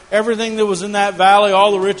earth, everything that was in that valley,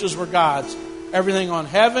 all the riches were God's. Everything on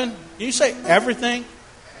heaven, can you say everything?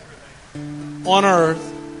 On earth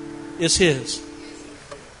is His.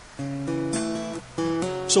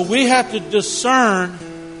 So we have to discern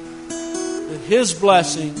that His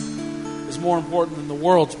blessing is more important than the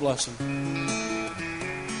world's blessing.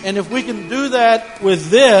 And if we can do that with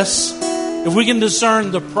this, if we can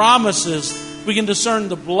discern the promises, we can discern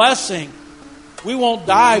the blessing, we won't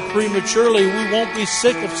die prematurely. We won't be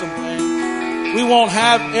sick of something. We won't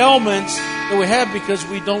have ailments that we have because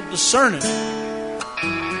we don't discern it.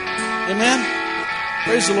 Amen?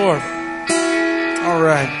 Praise the Lord. All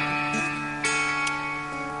right.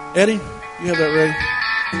 Eddie, you have that ready?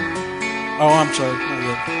 Oh, I'm sorry. Not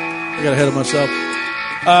yet. I got ahead of myself.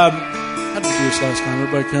 How did we do this last time?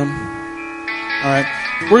 Everybody come? All right.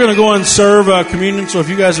 We're going to go and serve communion. So if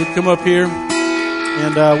you guys would come up here,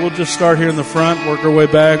 and we'll just start here in the front, work our way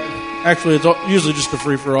back. Actually, it's usually just a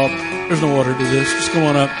free-for-all. There's no order to this. Just come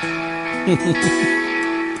on up.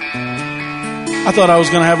 I thought I was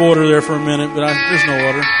going to have order there for a minute, but there's no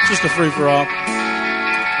order. It's just a free-for-all. All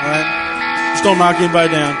right? Just don't knock anybody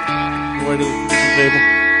down on the way to the table.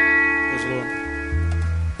 Praise the Lord.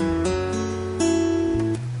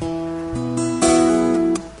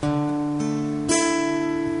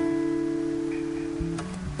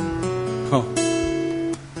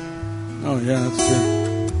 Oh, yeah, that's good.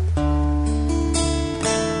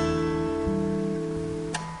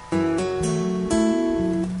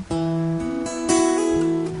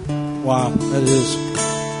 Wow, that is.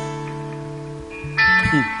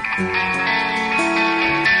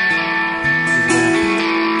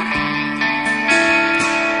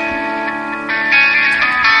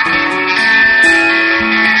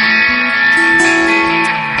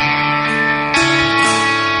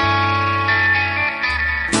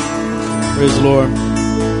 Praise the Lord.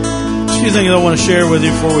 Just a few things I want to share with you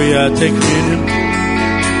before we take communion.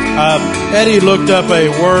 Eddie looked up a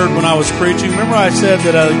word when I was preaching. Remember I said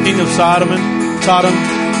that the king of Sodom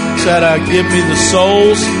said, give me the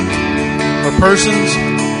souls or persons.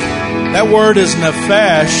 That word is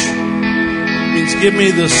nephesh. It means give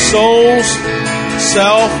me the soul's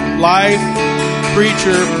self, life,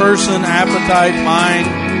 creature, person, appetite, mind,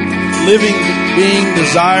 living being,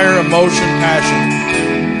 desire, emotion, passion.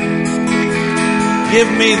 Give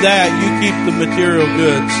me that, you keep the material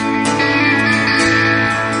goods.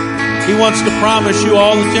 He wants to promise you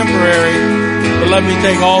all the temporary, but let me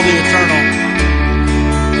take all the eternal.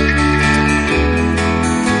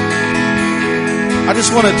 I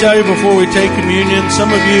just want to tell you before we take communion,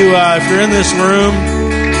 some of you, if you're in this room,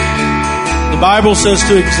 the Bible says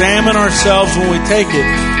to examine ourselves when we take it.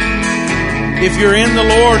 If you're in the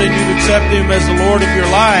Lord and you've accepted Him as the Lord of your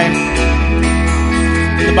life,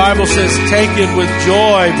 the Bible says take it with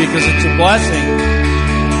joy because it's a blessing.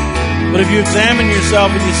 But if you examine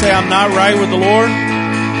yourself and you say, I'm not right with the Lord,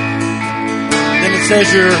 then it says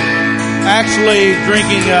you're actually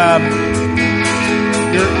drinking,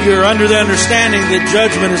 you're under the understanding that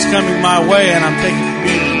judgment is coming my way and I'm taking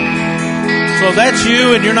communion. So if that's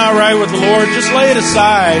you and you're not right with the Lord, just lay it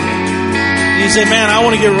aside. And you say, man, I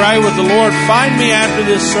want to get right with the Lord. Find me after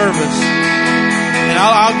this service. And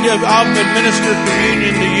I'll administer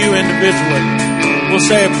communion to you individually. We'll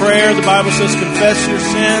say a prayer. The Bible says, confess your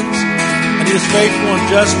sins, and He is faithful and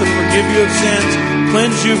just to forgive you of sins,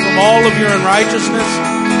 cleanse you from all of your unrighteousness.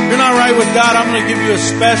 If you're not right with God, I'm going to give you a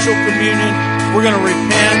special communion. We're going to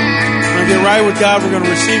repent. We're going to get right with God. We're going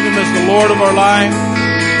to receive Him as the Lord of our life.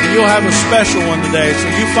 And you'll have a special one today. So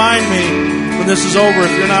you find me when this is over.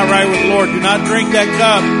 If you're not right with the Lord, do not drink that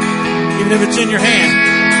cup, even if it's in your hand.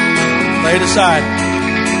 Lay it aside.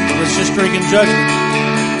 Let's just drink in judgment.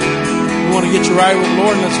 We want to get you right with the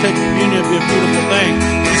Lord, and let's take communion. It'll be a beautiful thing.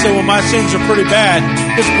 You say, well, my sins are pretty bad.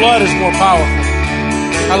 His blood is more powerful.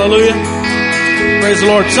 Hallelujah. Praise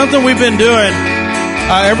the Lord. Something we've been doing,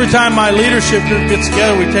 every time my leadership group gets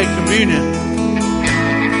together, we take communion.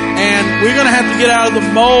 And we're going to have to get out of the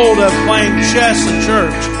mold of playing chess in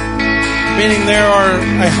church, meaning there are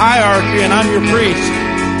a hierarchy and I'm your priest.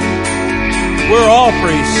 We're all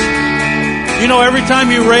priests. You know, every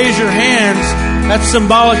time you raise your hands, that's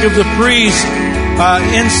symbolic of the priest,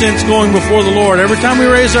 incense going before the Lord. Every time we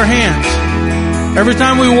raise our hands, every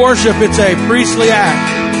time we worship, it's a priestly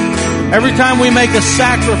act. Every time we make a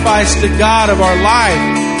sacrifice to God of our life,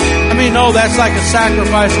 that's like a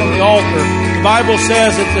sacrifice on the altar. The Bible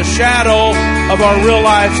says it's a shadow of our real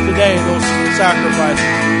lives today, those sacrifices.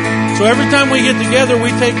 So every time we get together,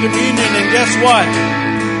 we take communion, and guess what?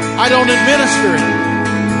 I don't administer it.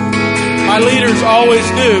 My leaders always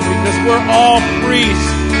do, because we're all priests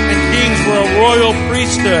and kings. We're a royal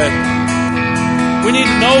priesthood. We need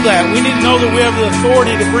to know that. We need to know that we have the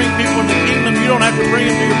authority to bring people into the kingdom. You don't have to bring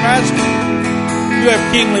them to your pastor. You have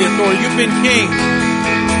kingly authority. You've been king.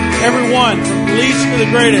 Everyone, from the least to the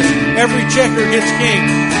greatest, every checker gets king.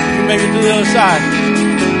 You can make it to the other side.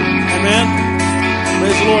 Amen?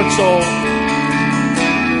 Praise the Lord, soul.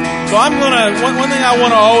 So one thing I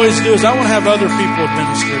want to always do is I want to have other people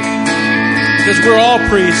administer. Because we're all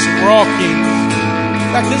priests, we're all kings.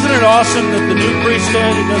 In fact, isn't it awesome that the new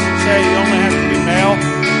priesthood, it doesn't say you only have to be male.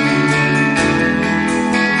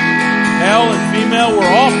 Male and female,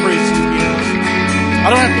 we're all priests and kings.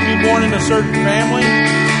 I don't have to be born in a certain family. I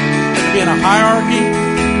have to be in a hierarchy.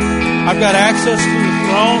 I've got access to the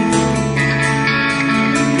throne.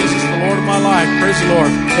 Jesus is the Lord of my life. Praise the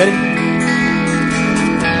Lord. Eddie?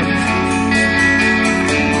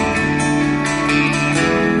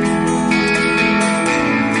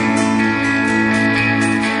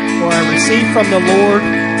 Received from the Lord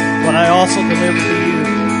what I also delivered to you,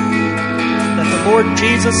 that the Lord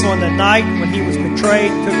Jesus, on the night when He was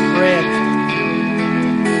betrayed, took bread,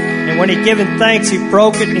 and when He'd given thanks, He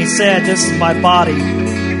broke it and He said, this is my body,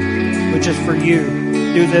 which is for you.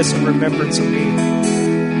 Do this in remembrance of me.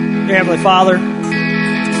 Dear Heavenly Father,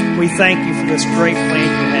 we thank you for this great plan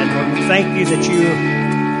you had, Lord. We thank you that you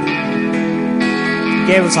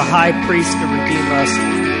gave us a high priest to redeem us.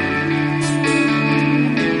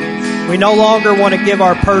 We no longer want to give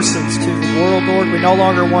our persons to the world, Lord. We no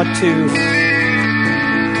longer want to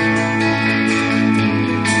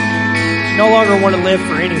live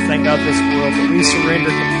for anything of this world, but we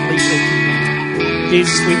surrender completely to you.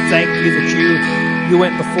 Jesus, we thank you that you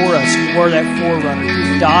went before us. You were that forerunner.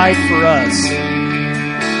 You died for us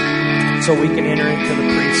so we can enter into the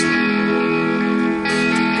priesthood.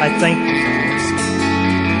 I thank you for this.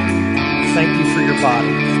 Thank you for your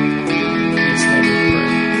body. In Jesus' name we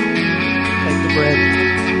pray. Take the bread.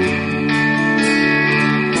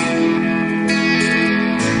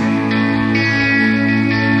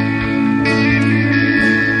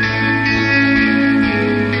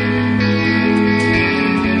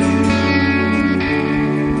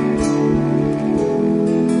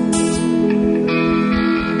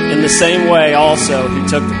 same way also he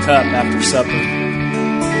took the cup after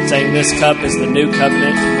supper, saying, "This cup is the new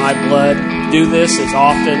covenant in my blood. Do this as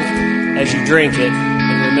often as you drink it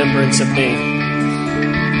in remembrance of me.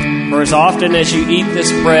 For as often as you eat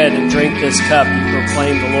this bread and drink this cup, you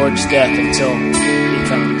proclaim the Lord's death until he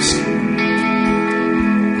comes."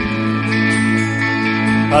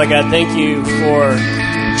 Father God, thank you for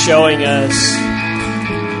showing us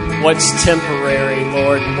what's temporary,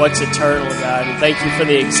 Lord, and what's eternal, God. And thank you for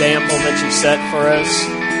the example that you set for us.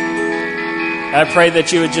 I pray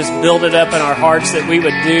that you would just build it up in our hearts, that we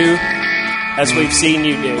would do as we've seen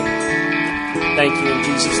you do. Thank you in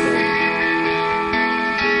Jesus' name.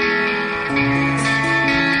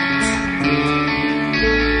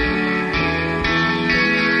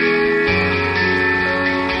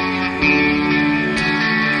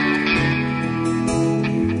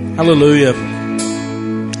 Hallelujah.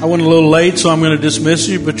 I went a little late, so I'm going to dismiss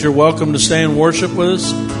you, but you're welcome to stay and worship with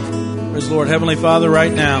us. Praise the Lord. Heavenly Father,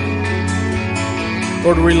 right now,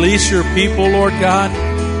 Lord, release your people, Lord God,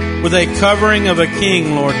 with a covering of a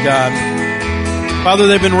king, Lord God. Father,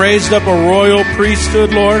 they've been raised up a royal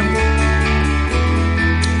priesthood, Lord.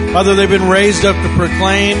 Father, they've been raised up to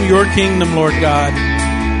proclaim your kingdom, Lord God.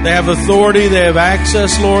 They have authority, they have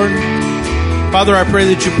access, Lord. Father, I pray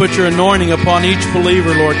that you put your anointing upon each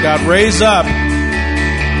believer, Lord God. Raise up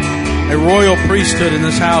a royal priesthood in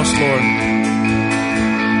this house, Lord.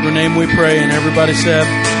 In your name we pray, and everybody said,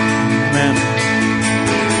 amen.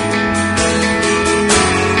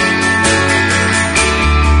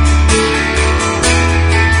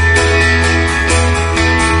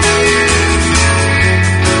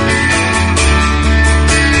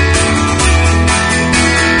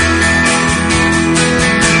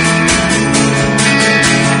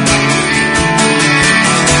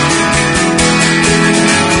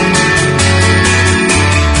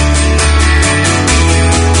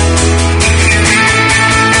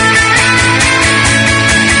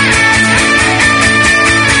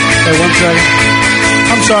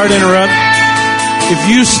 I'm sorry to interrupt. If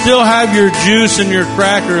you still have your juice and your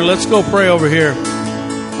cracker, let's go pray over here.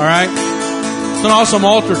 All right? It's an awesome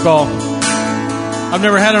altar call. I've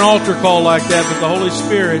never had an altar call like that, but the Holy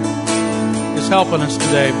Spirit is helping us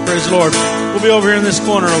today. Praise the Lord. We'll be over here in this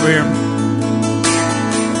corner over here.